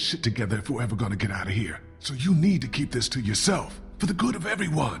hold his shit together if we're ever gonna get out of here. So you need to keep this to yourself, for the good of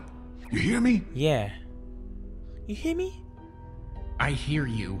everyone. You hear me? Yeah. You hear me? I hear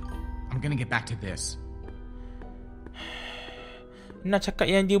you. I'm gonna get back to this. Nak cakap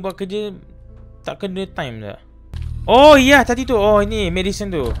yang dia buat kerja tak kena time tak? Oh iya, tadi tu. Oh, ini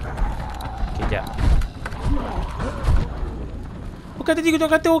medicine tu. Okay, jap. Bukan tadi kau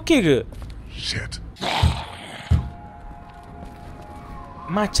kata okey ke? Shit.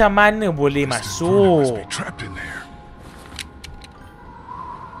 Macam mana boleh masuk?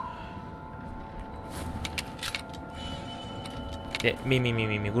 Mi.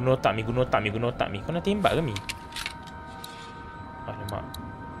 Guna otak mi. Kau nak tembak ke mi? Alamak.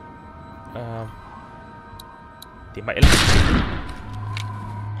 Tembak je lah.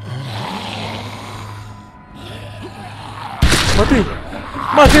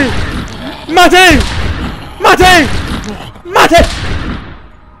 Mati!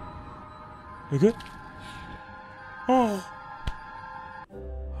 Okay?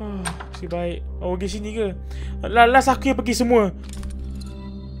 Si baik. Pergi sini ke? Last aku yang pergi semua.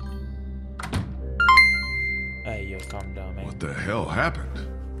 Ayo, calm down, man. What the hell happened?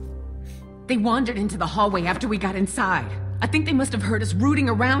 They wandered into the hallway after we got inside. I think they must have heard us rooting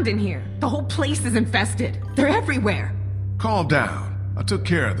around in here. The whole place is infested. They're everywhere. Calm down. I took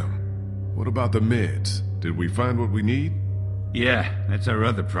care of them. What about the meds? Did we find what we need? Yeah, that's our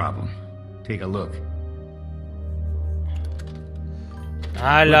other problem. Take a look.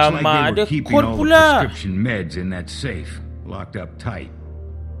 Alamak, ada keeping kod all the pula. prescription meds in that safe, locked up tight.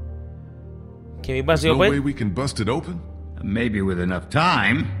 Can we bust it There's no open? way we can bust it open? Maybe with enough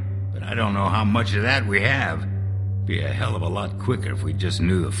time, but I don't know how much of that we have. Be a hell of a lot quicker if we just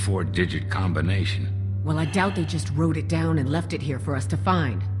knew the 4-digit combination. Well, I doubt they just wrote it down and left it here for us to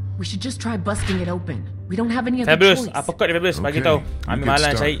find. We should just try busting it open. We don't have any other Fabulous. choice. Apa kod dia Fabulous? Bagi tahu. Ambil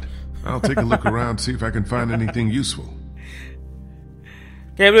malam Syed. I'll take a look around, see if I can find anything useful.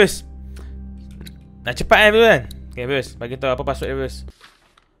 Okay, Fabulous. Nak cepat kan, Fabulous? Okay, Fabulous. Bagi tahu apa password dia, Fabulous.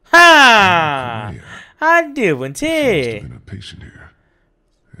 Ha! Ada pun, cik.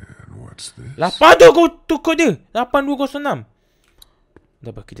 8 tu kod dia. 8206. Dah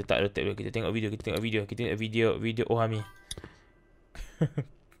apa, kita tak letak dulu. Kita tengok video Oohami.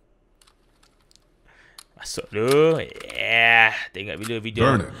 Masuk dulu. Yeah. Tengok video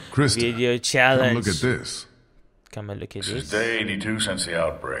challenge. Come look at this. This is day 82 since the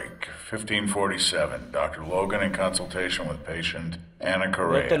outbreak. 1547. Dr. Logan in consultation with patient Anna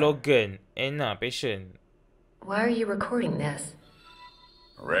Correa. Dr. Logan, Anna, patient. Why are you recording this?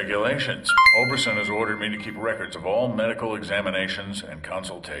 Regulations. Oberson has ordered me to keep records of all medical examinations and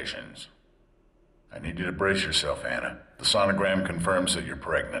consultations. I need you to brace yourself, Anna. The sonogram confirms that you're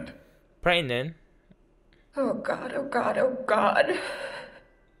pregnant. Pregnant? Oh God, oh God, oh God.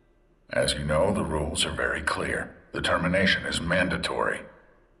 As you know, the rules are very clear. The termination is mandatory.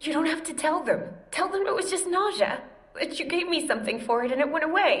 You don't have to tell them. Tell them it was just nausea. That you gave me something for it and it went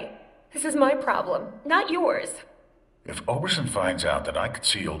away. This is my problem, not yours. If Oberson finds out that I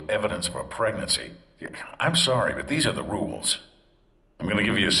concealed evidence of a pregnancy, I'm sorry, but these are the rules. I'm going to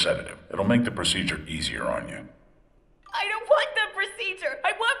give you a sedative. It'll make the procedure easier on you. I don't want the procedure.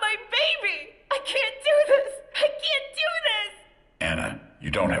 I want my baby. I can't do this. I can't do this. Anna,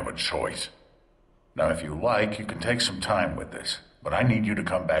 you don't have a choice. Now, if you like, you can take some time with this, but I need you to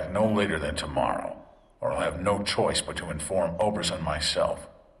come back no later than tomorrow, or I'll have no choice but to inform Oberson myself.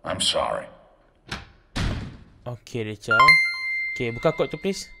 I'm sorry. Okay, Rachel. Okay, buka kod tu,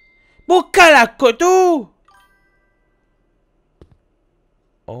 please. Bukalah kod tu!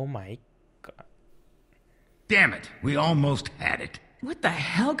 Oh my God. Damn it, we almost had it. What the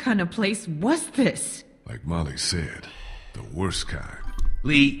hell kind of place was this? Like Molly said, the worst kind.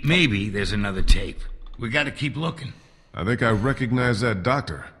 Lee, maybe there's another tape. We gotta keep looking. I think I recognize that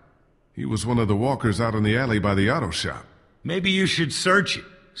doctor. He was one of the walkers out in the alley by the auto shop. Maybe you should search it.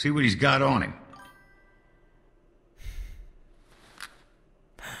 See what he's got on him.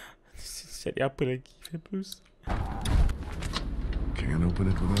 Cari apa lagi, Fabulous? Can't open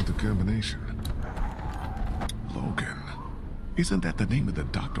it without the combination. Logan. Isn't that the name of the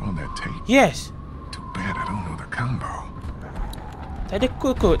doctor on that tape? Yes. Too bad I don't know the combo. Tak ada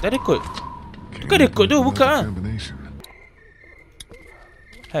kod. Bukan ada kod tu, buka lah.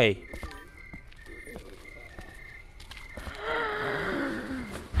 Hey.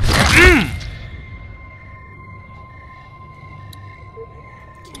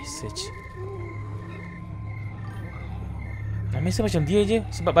 Okay, search. Namanya macam dia je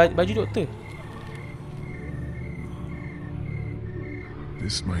sebab baju doktor.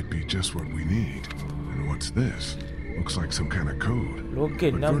 This might be just what we need. And what's this? Looks like some kind of code.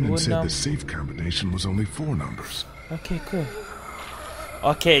 Logan, but Vernon said the safe combination was only 4 numbers. Okay, cool.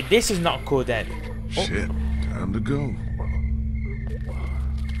 Okay, this is not cool then. Shit, time to go.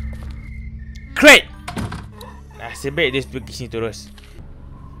 Great! Nasib baik dia pergi sini terus.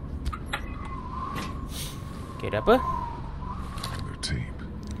 Okay, dah apa? Another tape.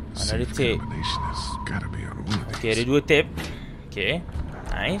 Another tape. Combination has gotta be on one of these. Okay, ada 2 tape. Okay,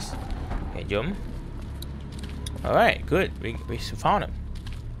 nice. Okay, jom. Alright, good. We found him.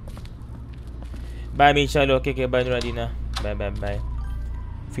 Bye, Michalo. Okay, bye, Nuradina. Bye.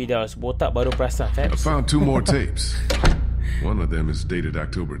 Fidaus, botak baru perasan. I found 2 more tapes. One of them is dated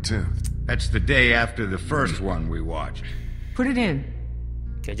October 10th. That's the day after the first one we watched. Put it in.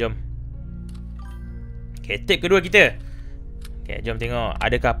 Okay, jom. Okay, tape kedua kita. Okay, jom tengok.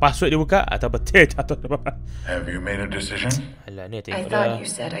 Adakah password dia buka atau betul atau apa? Have you made a decision? Alah, ni I thought you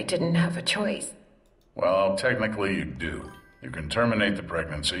said I didn't have a choice. Well, technically you do. You can terminate the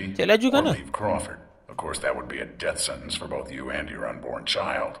pregnancy or leave Crawford. Of course, that would be a death sentence for both you and your unborn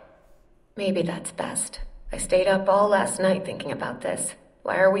child. Maybe that's best. I stayed up all last night thinking about this.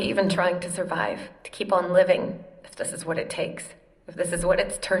 Why are we even trying to survive? To keep on living, if this is what it takes. If this is what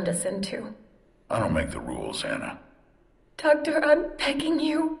it's turned us into. I don't make the rules, Anna. Doctor, I'm begging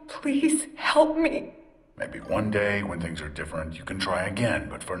you. Please help me. Maybe one day, when things are different, you can try again.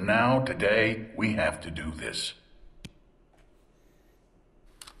 But for now, today, we have to do this.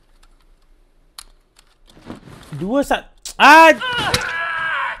 Dua sat... Ah!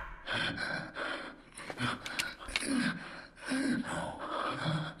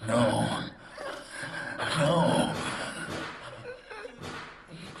 No.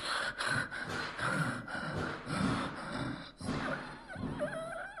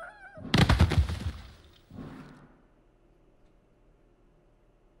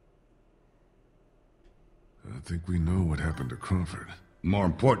 I think we know what happened to Crawford. More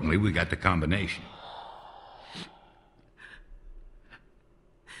importantly, we got the combination.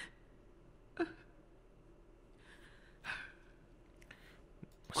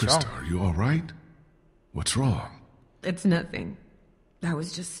 Krista, are you all right? What's wrong? It's nothing. That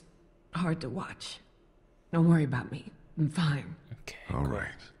was just hard to watch. Don't worry about me. I'm fine. Okay. All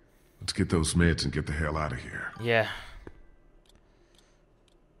right. Let's get those meds and get the hell out of here. Yeah.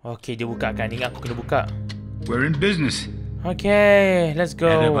 Okay, dia buka kan. Ingat aku kena buka. We're in business. Okay, let's go.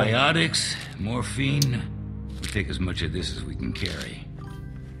 Antibiotics, morphine. We take as much of this as we can carry.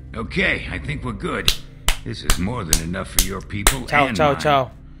 Okay, I think we're good. This is more than enough for your people and mine.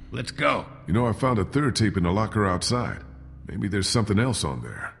 Let's go. You know, I found a third tape in the locker outside. Maybe there's something else on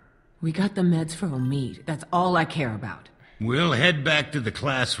there. We got the meds for Omid. That's all I care about. We'll head back to the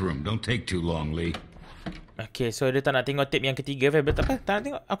classroom. Don't take too long, Lee. Okay, so dia tak nak tengok tape yang ketiga, Feb. Tak apa, tak nak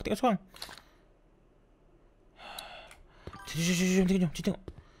tengok. Aku tengok seorang. Jom tengok.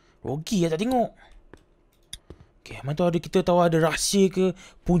 Rogi lah tak tengok. Okay, mana tahu ada kita tahu ada rahsia ke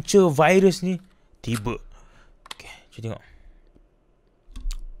punca virus ni. Tiba. Okay, jom tengok.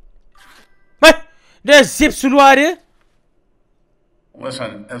 Dia zip seluar dia.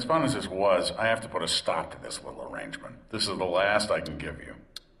 Listen, as fun as this was, I have to put a stop to this little arrangement. This is the last I can give you.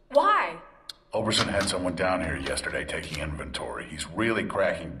 Why? Oberson had someone down here yesterday taking inventory. He's really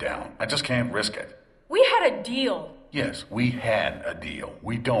cracking down. I just can't risk it. We had a deal. Yes, we had a deal.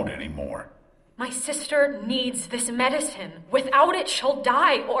 We don't anymore. My sister needs this medicine. Without it, she'll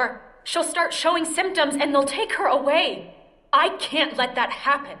die, or she'll start showing symptoms and they'll take her away. I can't let that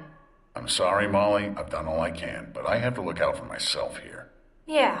happen. I'm sorry, Molly. I've done all I can, but I have to look out for myself here.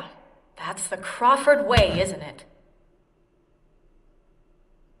 Yeah, that's the Crawford way, isn't it?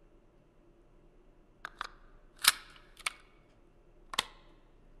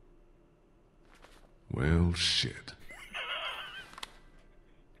 Well, shit.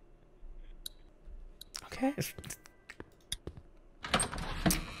 Okay.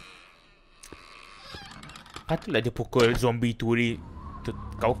 Patutlah dia pukul zombie turi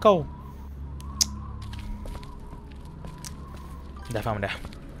kau. Dah faham.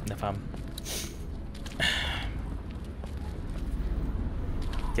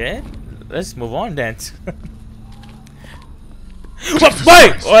 Okay, let's move on then. What?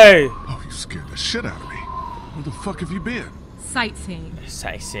 Wait! Oh, you scared the shit out of me. Where the fuck have you been? Sightseeing.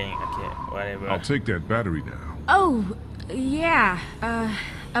 Okay, whatever. I'll take that battery now. Oh, yeah.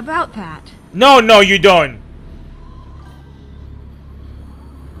 About that. No, you don't.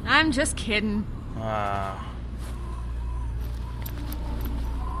 I'm just kidding.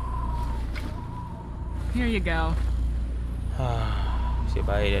 Here you go. Siap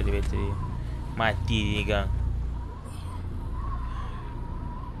baik dah dia bateri. Mati ni gang.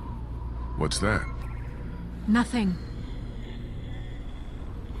 What's that? Nothing.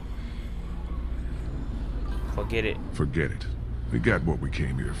 Forget it. We got what we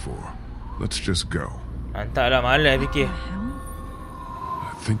came here for. Let's just go. Hantar lah, malas fikir.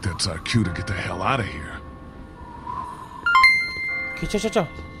 I think that's our cue to get the hell out of here. Okay, ciao.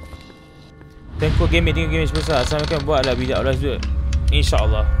 Tengok gaming sebesar. Assalamualaikum, buatlah bijak Allah juga.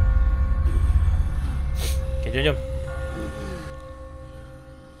 InsyaAllah. Okay, jom.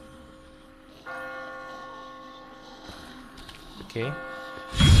 Okay.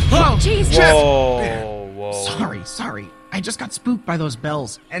 Oh, jeez, Whoa. Sorry. I just got spooked by those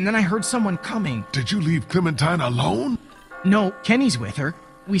bells, and then I heard someone coming. Did you leave Clementine alone? No, Kenny's with her.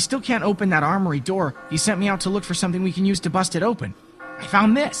 We still can't open that armory door. He sent me out to look for something we can use to bust it open. I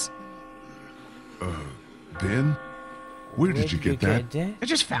found this. Ben? Where did you get that? I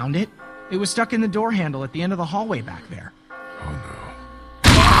just found it. It was stuck in the door handle at the end of the hallway back there. Oh no.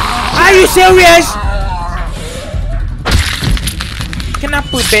 Are you serious?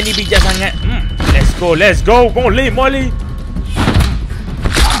 Kenapa Ben ni bijak sangat? Let's go. Molly.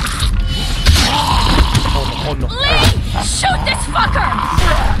 Oh no. Lee! Shoot this fucker!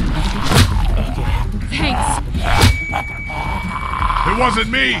 Okay. Thanks. It wasn't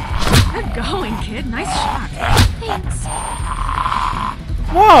me! Good going, kid. Nice shot. Thanks.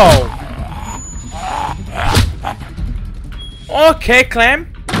 Whoa! Okay,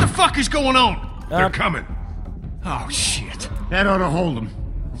 Clem. What the fuck is going on? They're coming. Oh, shit. That ought to hold them.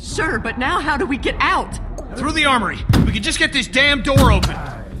 Sure, but now how do we get out? Through the armory. We can just get this damn door open.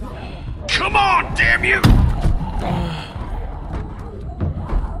 Come on, damn you!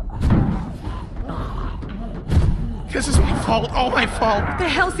 This is my fault, all my fault. What the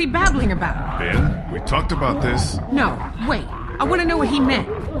hell's he babbling about? Ben, we talked about this. No, wait. I want to know what he meant.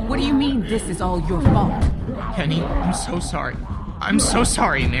 What do you mean this is all your fault? Kenny, I'm so sorry. I'm so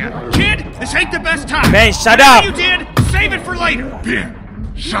sorry, man. Kid, this ain't the best time. Man, shut Whatever up. you did, save it for later.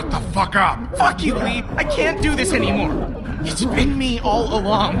 Ben, shut the fuck up. Fuck you, Lee. I can't do this anymore. It's been me all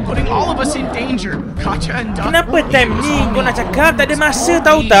along, putting all of us in danger. Katja and Doug. Kenapa time ni kau nak cakap? Tak ada masa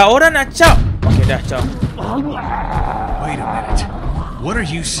tahu tak? Orang nak cap. Okay, dah cap. Wait a minute. What are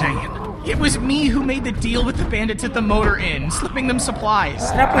you saying? It was me who made the deal with the bandits at the motor inn, slipping them supplies.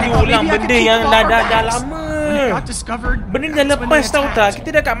 Kenapa you ulang benda yang dah lama? Got discovered. Benda dah lepas tahu tak? Kita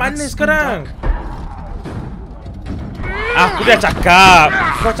dah kat mana sekarang? Aku dah cakap.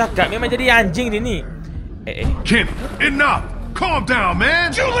 Kau cakap memang jadi anjing dia ni. Kenny, enough! Calm down,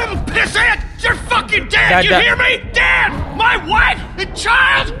 man! You little pissant! You're fucking dead! You hear me? Dead! My wife and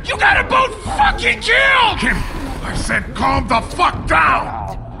child! You got them both fucking killed! Kenny, I said calm the fuck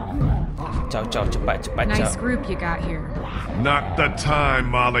down! Ciao, cepat. Nice group you got here. Not the time,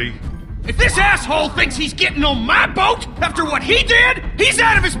 Molly. If this asshole thinks he's getting on my boat after what he did, he's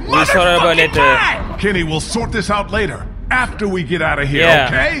out of his motherfucking mind! Kenny, we'll sort this out later. After we get out of here,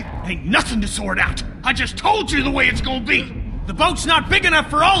 okay? Ain't nothing to sort out. I just told you the way it's gonna be. The boat's not big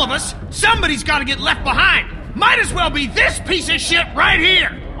enough for all of us. Somebody's gotta get left behind. Might as well be this piece of shit right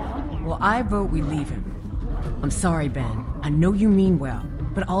here. Well, I vote we leave him. I'm sorry, Ben. I know you mean well,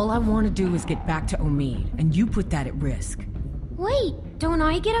 but all I want to do is get back to Omid, and you put that at risk. Wait, don't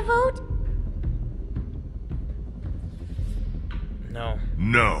I get a vote? No.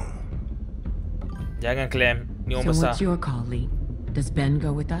 Jangan claim. Ni orang So besar. what's your call, Lee? Does Ben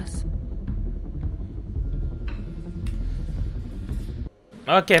go with us?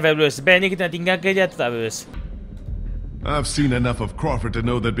 Okay, Fabulous. Ben ni kita nak tinggalkan je atau tak, Fabulous? I've seen enough of Crawford to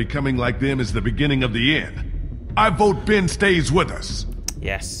know that becoming like them is the beginning of the end. I vote Ben stays with us.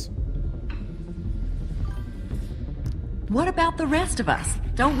 Yes. What about the rest of us?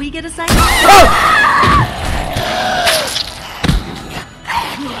 Don't we get a say?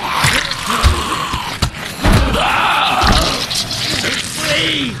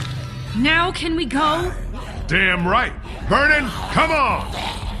 Now can we go? Damn right. Vernon, come on.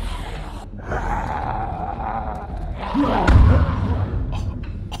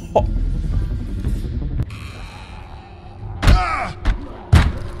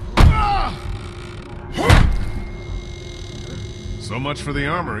 So much for the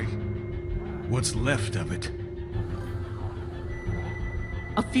armory. What's left of it?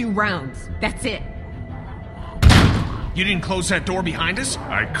 A few rounds. That's it. You didn't close that door behind us?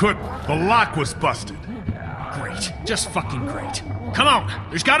 I couldn't. The lock was busted. Great. Just fucking great. Come on.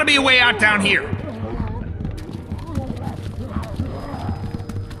 There's gotta be a way out down here.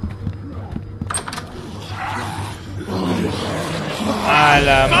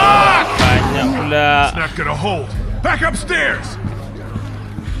 Alamak, banyak pula. It's not gonna hold. Back upstairs.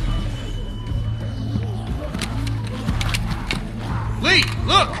 Lee,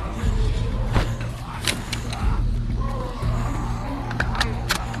 look!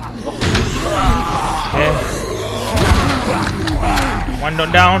 Okay. One dot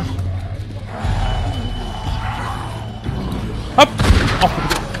down. Up. Oh.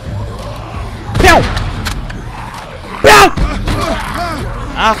 Pew. Pew.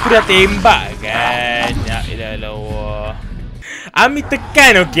 Aku dah tembak. Tekan. Ya ilah. Ami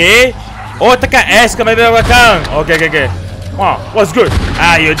tekan, okay? Oh, tekan S ke belakang. Okay. Wow, what's good?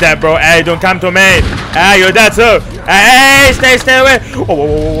 You're dead, bro. Hey, don't come to me. You're dead, sir. Hey, stay away.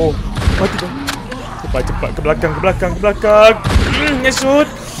 Oh. Mati dah. Cepat ke belakang. Nyesut.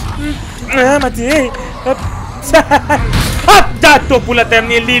 Mati. Jatuh pula time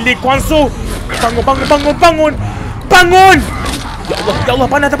ni Lili Kwansu. Bangun. Ya Allah,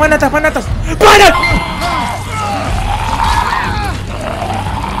 panas.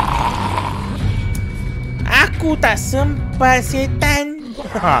 Aku tak sempat, setan.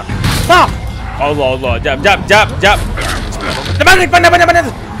 Allah. Jap. Terbangin, panas.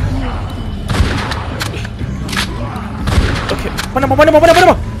 Okey, panas.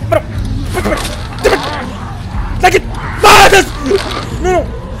 Cepat. Sakit. Panas. No.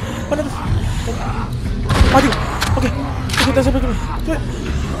 Panas. Mati. Okey, kita sampai dulu.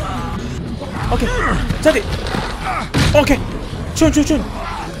 Okey, cantik. Okey. Cun.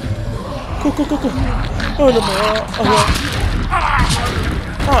 Ku. Allah.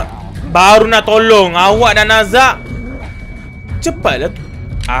 Baru nak tolong. Awak dah nazak. Cepatlah.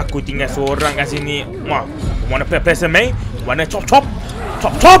 Aku tinggal seorang kat sini. Wanna press me? Wanna chop.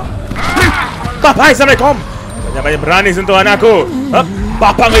 Bye, Assalamualaikum. Banyak berani sentuh anakku.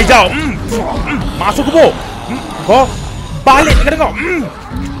 Bapak hijau. Masuk kubur. Kau balik ke kau.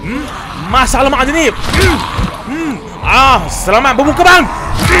 Masalah mak sini. Selamat berbuka bang.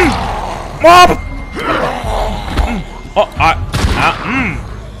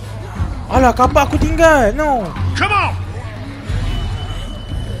 Alah, kapak aku tinggal. No. Come on.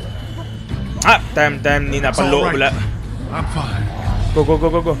 Time ni nak peluk pula. I'm fine.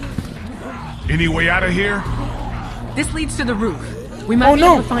 Go. Any way out of here? This leads to the roof. We might be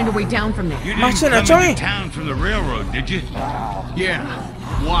able to find a way down from there. You didn't come into town from the railroad, did you? Yeah.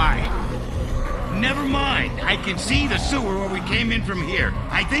 Why? Never mind. I can see the sewer where we came in from here.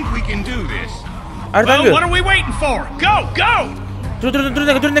 I think we can do this. Well, what are we waiting for? Go! Turun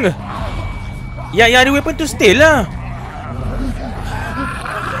tengah. Ya, ada weapon tu stay lah.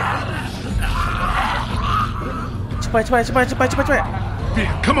 Cepat.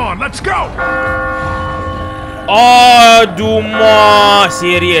 Come on, let's go. Aduh,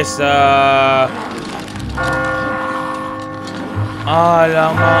 serius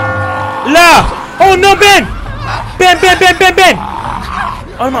alamak. Lah! Oh no, Ben! Ben!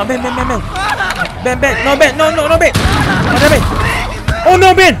 Alamak, Ben. No, Ben. Ada Ben. Oh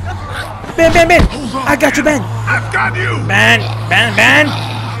no, Ben! Ben! I got you, Ben! I've got you! Ben!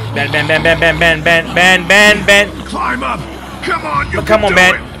 Ben! Climb up! Come on, you Come on,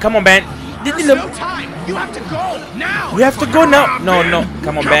 Ben! There's no time! You have to go! Now! We have to go now! No.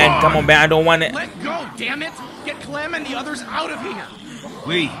 Come on, Ben! I don't want it. Let go, damn it! Get Clem and the others out of here!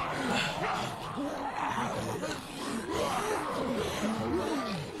 We.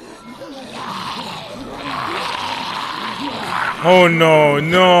 Oh no!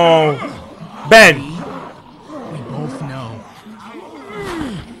 Ben! We both know.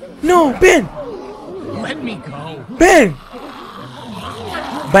 No, Ben! Let me go. Ben,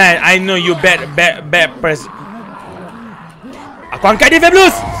 I know you bad press. Aku angkat dia,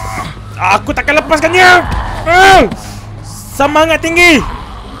 Fabulous. Aku takkan lepaskan dia. Semangat tinggi.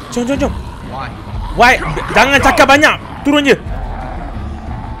 Jom. Why? Jangan cakap banyak. Turun je.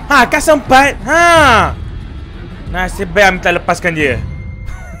 Kau sempat. Nasib baik minta lepaskan dia.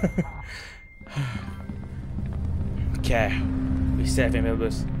 Okay. We save him,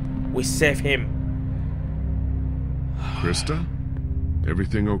 Fabulous. We save him. Krista?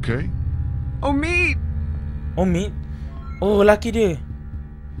 Everything okay? Omid! Oh, laki dia.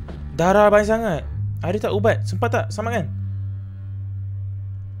 Darah banyak sangat. Ada tak ubat? Sempat tak samakan?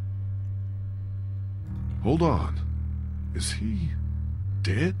 Hold on. Is he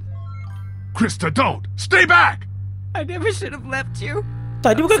dead? Krista, don't! Stay back! I never should have left you.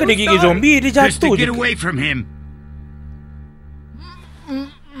 Tak, dia bukan kena gigit zombie. Dia jatuh je. Get away from him.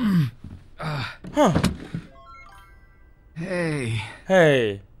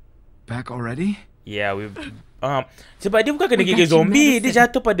 Hey. Back already? Yeah, we sebab dia bukan kena gigit zombie. Dia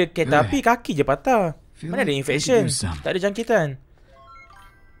jatuh pada kereta api, kaki je patah. Mana ada infection? Tak ada jangkitan.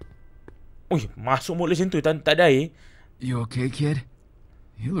 Ui, masuk mulut macam tu, tak ada air. You okay, kid?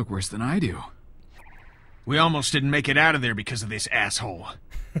 You look worse than I do. We almost didn't make it out of there because of this asshole.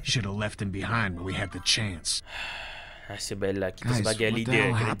 Should have left him behind when we had the chance. Nasib baiklah kita sebagai leader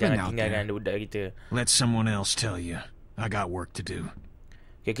kena jangan tinggalkan budak kita. Let someone else tell you. I got work to do.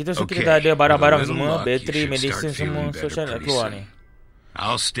 Okay, kita kita ada barang-barang semua, bateri, medicine semua, so saya nak keluar ni.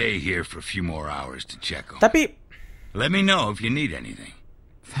 I'll stay here for a few more hours to check on. Tapi let me know if you need anything.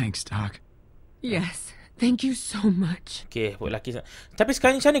 Thanks, Doc. Yes, thank you so much. Okay, buat lelaki. Tapi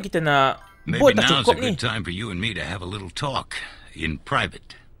sekarang macam mana kita nak Maybe bot tak now's a cukup ni? good time for you and me to have a little talk in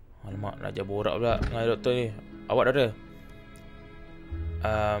private. Alamak, nak ajar borak pula dengan doktor ni. Awak dah ada.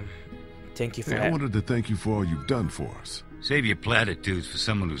 Thank you for Hey, I wanted to thank you for all you've done for us. Save your platitudes for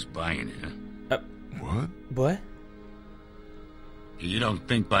someone who's buying it, huh? What? What? You don't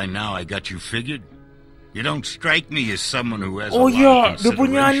think by now I got you figured? You don't strike me as someone who has a Oh lot ya, of dia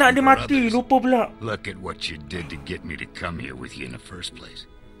punya consideration anak dia for mati. others. Lupa pula. Look at what you did to get me to come here with you in the first place.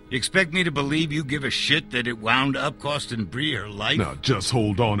 You expect me to believe you give a shit that it wound up costing Bree her life? Now just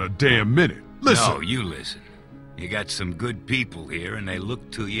hold on a damn minute. Listen. No, you listen. You got some good people here, and they look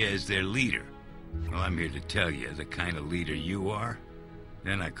to you as their leader. Well, I'm here to tell you, the kind of leader you are,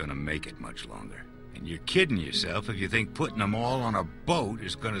 they're not gonna make it much longer. And you're kidding yourself if you think putting them all on a boat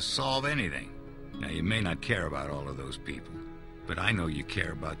is gonna solve anything. Now, you may not care about all of those people, but I know you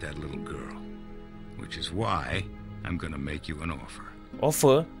care about that little girl. Which is why I'm gonna make you an offer.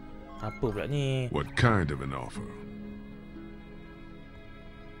 Offer? Apa pula ni? What kind of an offer?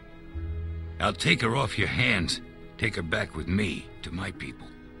 I'll take her off your hands, take her back with me to my people.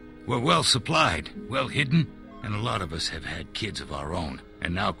 We're well supplied, well hidden, and a lot of us have had kids of our own.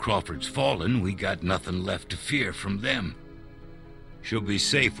 And now Crawford's fallen, we got nothing left to fear from them. She'll be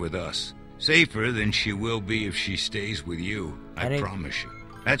safe with us. Safer than she will be if she stays with you. I promise you.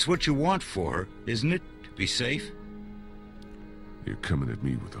 That's what you want for her, isn't it? To be safe? You're coming at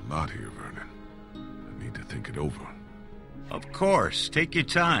me with a lot here, Vernon. I need to think it over. Of course, take your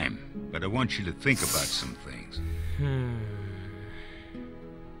time. But I want you to think about some things.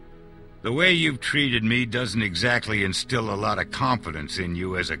 The way you've treated me doesn't exactly instill a lot of confidence in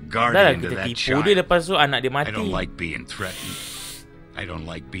you as a guardian to that child. I don't like being threatened. I don't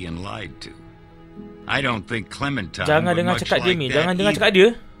like being lied to. I don't think Clementine would much like that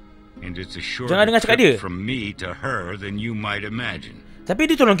either. And it's a shorter trip from me to her than you might imagine. Tapi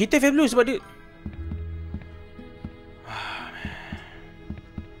dia tolong kita, Fabulous, sebab dia...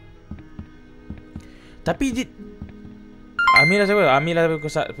 Tapi dia... Amir dah siapa? Amir dah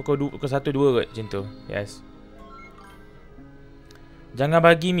pukul 1-2 kot macam tu. Yes. Jangan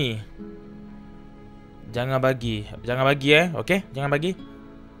bagi Mi. Jangan bagi okay? Jangan bagi.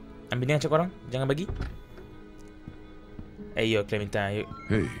 Ambil dengan cakap orang. Jangan bagi. Yo Clementine, yuk.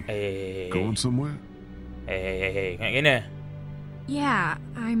 Hey. Going somewhere? Hey. Gimana? Yeah,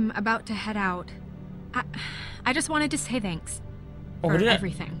 I'm about to head out. I just wanted to say thanks for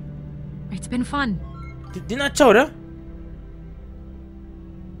everything. It's been fun. Dia nak caw dah.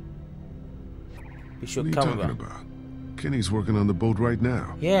 We should come about. Kenny's working on the boat right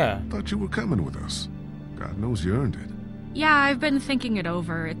now. Yeah. Thought you were coming with us. God knows you earned it. Yeah, I've been thinking it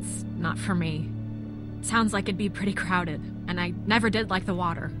over. It's not for me. It sounds like it'd be pretty crowded, and I never did like the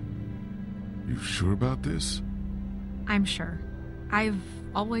water. You sure about this? I'm sure. I've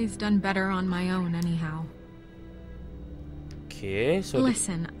always done better on my own anyhow. Okay, so...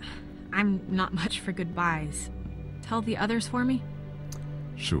 Listen, I'm not much for goodbyes. Tell the others for me?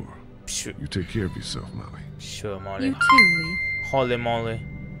 Sure. You take care of yourself, Molly. Sure, Molly. You too, Lee. Holy moly.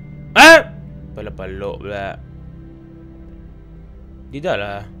 Ah! Palak-palak pula. Dia dah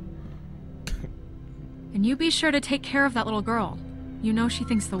lah. And you be sure to take care of that little girl. You know she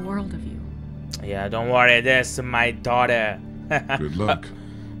thinks the world of you. Yeah, don't worry. That's my daughter. Good luck.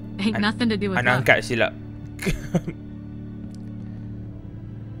 Ain't nothing to do with anak angkat silap.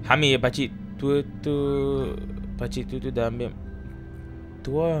 Hami, pakcik tua tu... Pakcik tu dah ambil...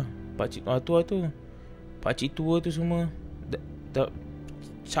 Tua. Pakcik tua tu. Pakcik tua tu semua.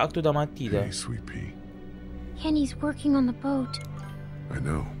 Syak tu dah mati dah. Hey, sweet pea. Kenny's working on the boat. I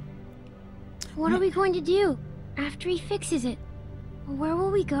know. What are we going to do after he fixes it? Where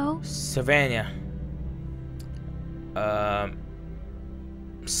will we go? Savannah.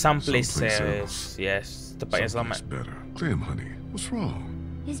 Someplace else. Yes. Tempat yang selamat. Better. Clem, honey. What's wrong?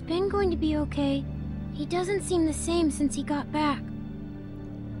 Is Ben going to be okay? He doesn't seem the same since he got back.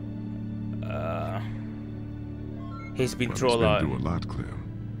 He's been through a lot. Through a lot, Clem.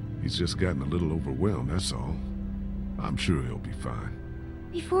 He's just gotten a little overwhelmed, that's all. I'm sure he'll be fine.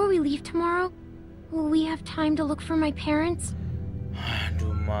 Before we leave tomorrow, will we have time to look for my parents?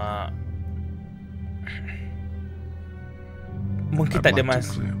 Aduh, Mak. Mungkin tak ada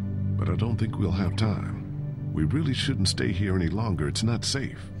mas. But I don't think we'll have time. We really shouldn't stay here any longer. It's not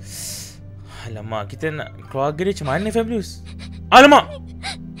safe. Alamak, kita nak keluarga dia macam mana, Fabulous? Alamak!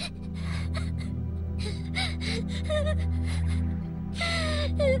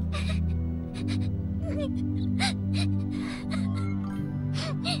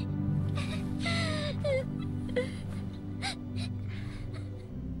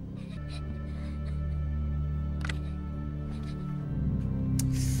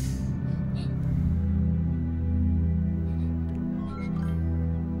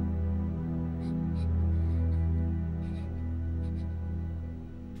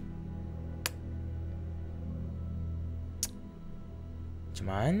 Macam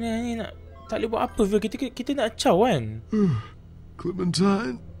mana ni nak... Tak boleh buat apa, Vel. Kita nak caw kan?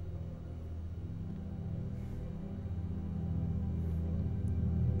 Clementine?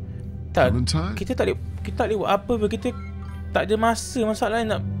 Tak, kita tak boleh buat apa, Vel. Kita tak ada masa.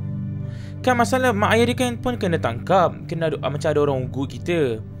 Masalahnya nak... Kan masalah mak ayah dia kan pun kena tangkap. Kena ada, macam ada orang ugut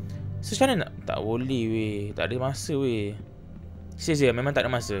kita. So macam mana nak... Tak boleh, weh. Tak ada masa, weh. Serius, memang tak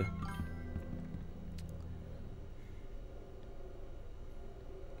ada masa.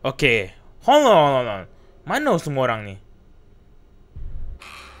 Okay. Hold on. Mana semua orang ni?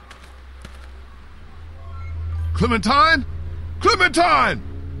 Clementine? Clementine!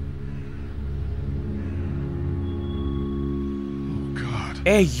 Oh God.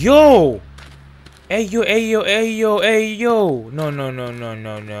 Hey yo! No.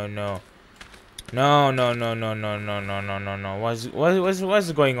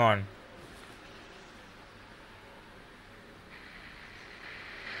 What's going on?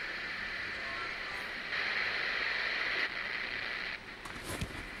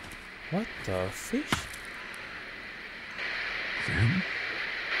 What the fish?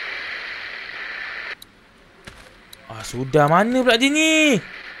 Sudah, mana pula dia ni?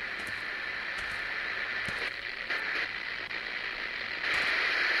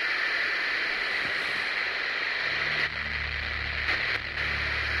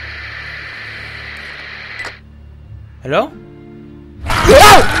 Hello?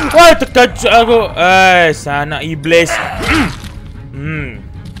 Wah, terkejut aku. Sanak iblis.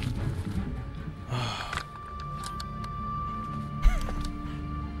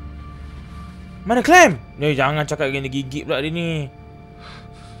 Mana Clem? Ni jangan cakap kena gigit pula dia ni.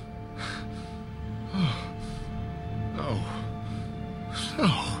 No.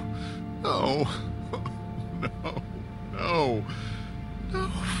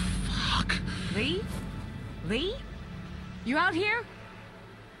 Fuck. Lee? You out here?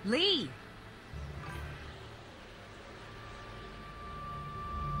 Lee!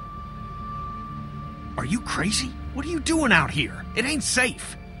 Are you crazy? What are you doing out here? It ain't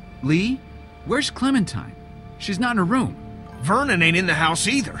safe. Lee? Where's Clementine? She's not in her room. Vernon ain't in the house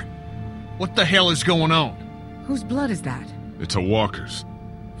either. What the hell is going on? Whose blood is that? It's a walker's.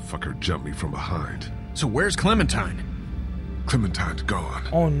 Fucker jumped me from behind. So where's Clementine? Clementine's gone.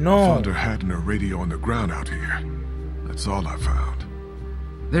 Oh no. I found her hat and her radio on the ground out here. That's all I found.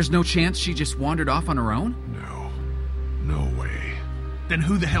 There's no chance she just wandered off on her own? No way. Then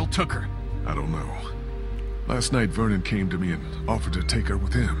who the hell took her? I don't know. Last night Vernon came to me and offered to take her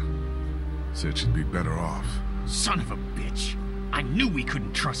with him. Said she'd be better off. Son of a bitch. I knew we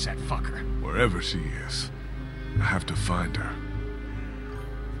couldn't trust that fucker. Wherever she is, I have to find her.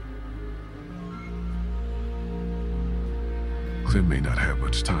 Clem may not have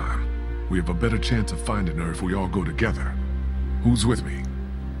much time. We have a better chance of finding her if we all go together. Who's with me?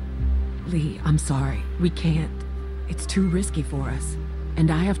 Lee, I'm sorry. We can't. It's too risky for us. And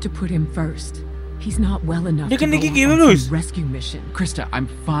I have to put him first. He's not well enough to go on a rescue mission. Krista, I'm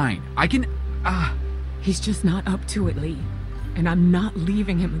fine. I can... He's just not up to it, Lee. And I'm not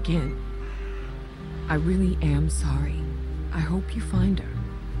leaving him again. I really am sorry. I hope you find her.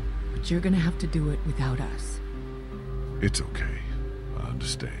 But you're gonna have to do it without us. It's okay. I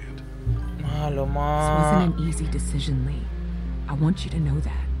understand. This wasn't an easy decision, Lee. I want you to know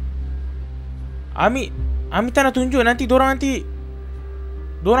that. Ami tak nak tunjuk nanti dorang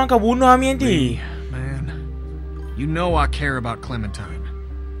akan bunuh Ami nanti. Man, you know I care about Clementine,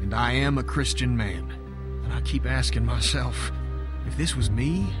 and I am a Christian man. And I keep asking myself, if this was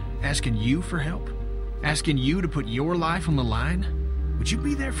me asking you for help, asking you to put your life on the line, would you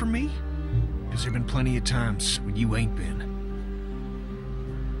be there for me? Because there've been plenty of times when you ain't been.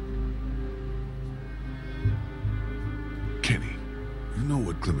 Kenny, you know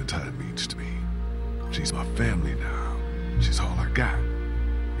what Clementine means to me. She's my family now. She's all I got.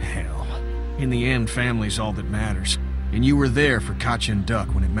 Hell, in the end, family's all that matters. And you were there for Katja and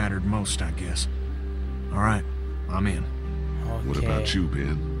Duck when it mattered most, I guess. All right, I'm in. Okay. What about you,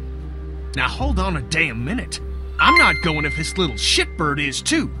 Ben? Now hold on a damn minute. I'm not going if this little shitbird is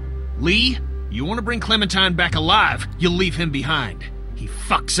too. Lee, you want to bring Clementine back alive, you'll leave him behind. He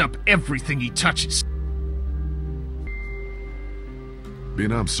fucks up everything he touches.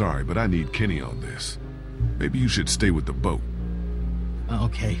 Ben, I'm sorry, but I need Kenny on this. Maybe you should stay with the boat.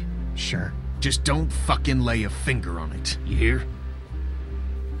 Okay, sure. Just don't fucking lay a finger on it. You hear?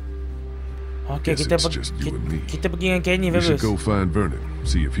 Okay, kita pergi dengan Kenny. We should go find Vernon,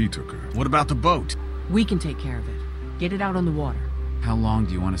 see if he took her. What about the boat? We can take care of it. Get it out on the water. How long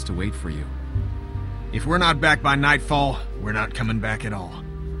do you want us to wait for you? If we're not back by nightfall, we're not coming back at all.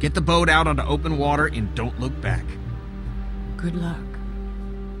 Get the boat out onto open water and don't look back. Good luck.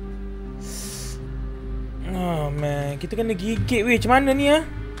 Oh man, kita kena gigit weh. Macam mana ni ah?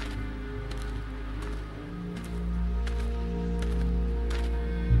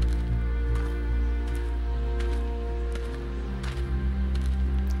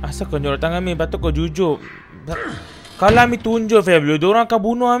 Asal kau nyorot tangan Ami? Patut kau jujur. Kalau Ami tunjuk Fabio, diorang akan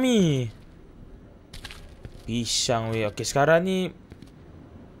bunuh Ami. Pisang weh. Okay, sekarang ni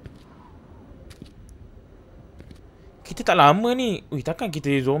kita tak lama ni. Ui, takkan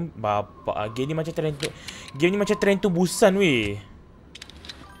kita zombie. Bapak, game ni macam tren tu busan weh.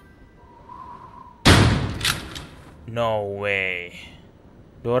 No way.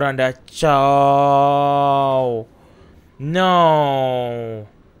 Diorang dah caw. No.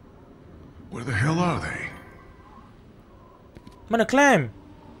 Where the hell are they? Mana climb?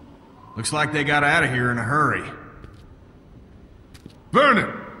 Looks like they got out of here in a hurry.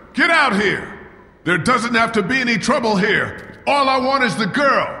 Vernon, get out here! There doesn't have to be any trouble here. All I want is the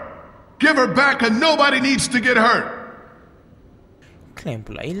girl. Give her back and nobody needs to get hurt. Climb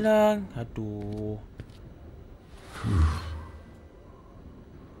pula hilang. Aduh.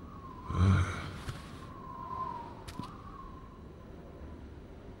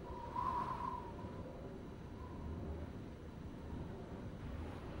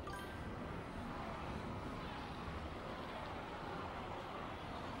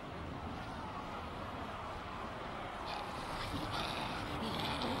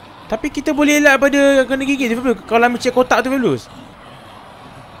 Tapi kita boleh elak pada kena gigit tu Fabulous. Kalau ambil cek kotak tu Fabulous.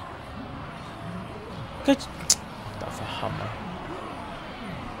 Tak faham lah.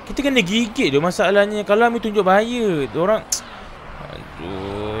 Kita kena gigit tu masalahnya. Kalau ambil tunjuk bahaya. Diorang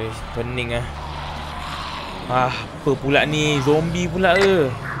aduh, pening lah. Apa pula ni? Zombie pula ke?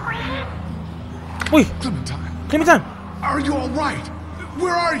 Ui, Clementine, are you alright?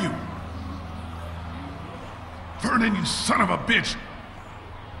 Where are you? Vernon, you son of a bitch.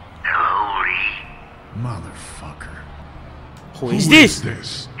 Hello, Lee. Motherfucker. Who is this?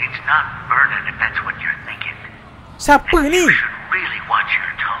 It's not Vernon, if that's what you're thinking. Siapa ni? You should really watch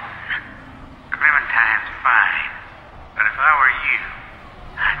your tone. Clementine's fine, but if I were you,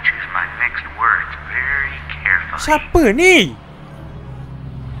 I'd choose my next words very carefully. Siapa ni?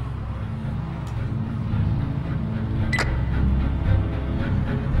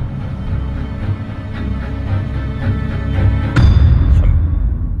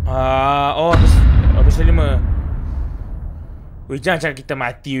 Episode 5. Weh, jangan cakap kita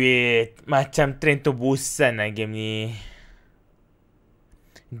mati weh. Macam tren tu bosan lah game ni.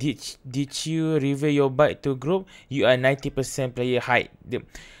 Did you reveal your bike to group? You are 90% player height.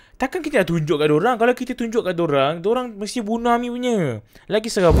 Takkan kita nak tunjuk kat dorang. Kalau kita tunjuk kat dorang, dorang mesti bunuh Ami punya.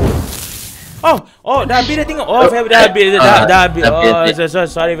 Lagi serabut. Oh, dah habis dah tengok. Oh, dah habis. Dah habis. Oh,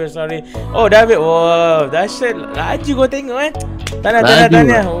 sorry. Oh, dah habis. Oh, dahsyat. Laju kau tengok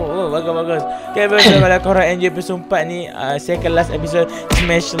Tanya. Oh, bagus. Okay, kalau korang enjoy episode 4 ni, second last episode,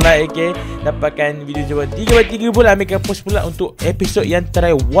 smash like, okay. Dapatkan video coba 3x3 pula. Ambil post pula untuk episode yang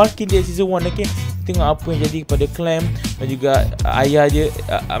terakhir Walking Dead season 1, okay. Tengok apa yang jadi kepada Clem dan juga ayah dia,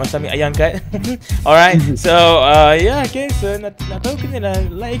 masa ambil ayah angkat. Alright, so yeah, okay. So nak tahu kena dah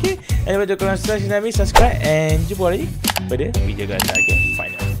like, okay. And lepas tu korang subscribe and jumpa lagi pada video kata, okay.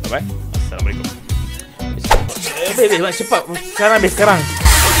 Final. Bye-bye. Assalamualaikum. Cepat. Sekarang.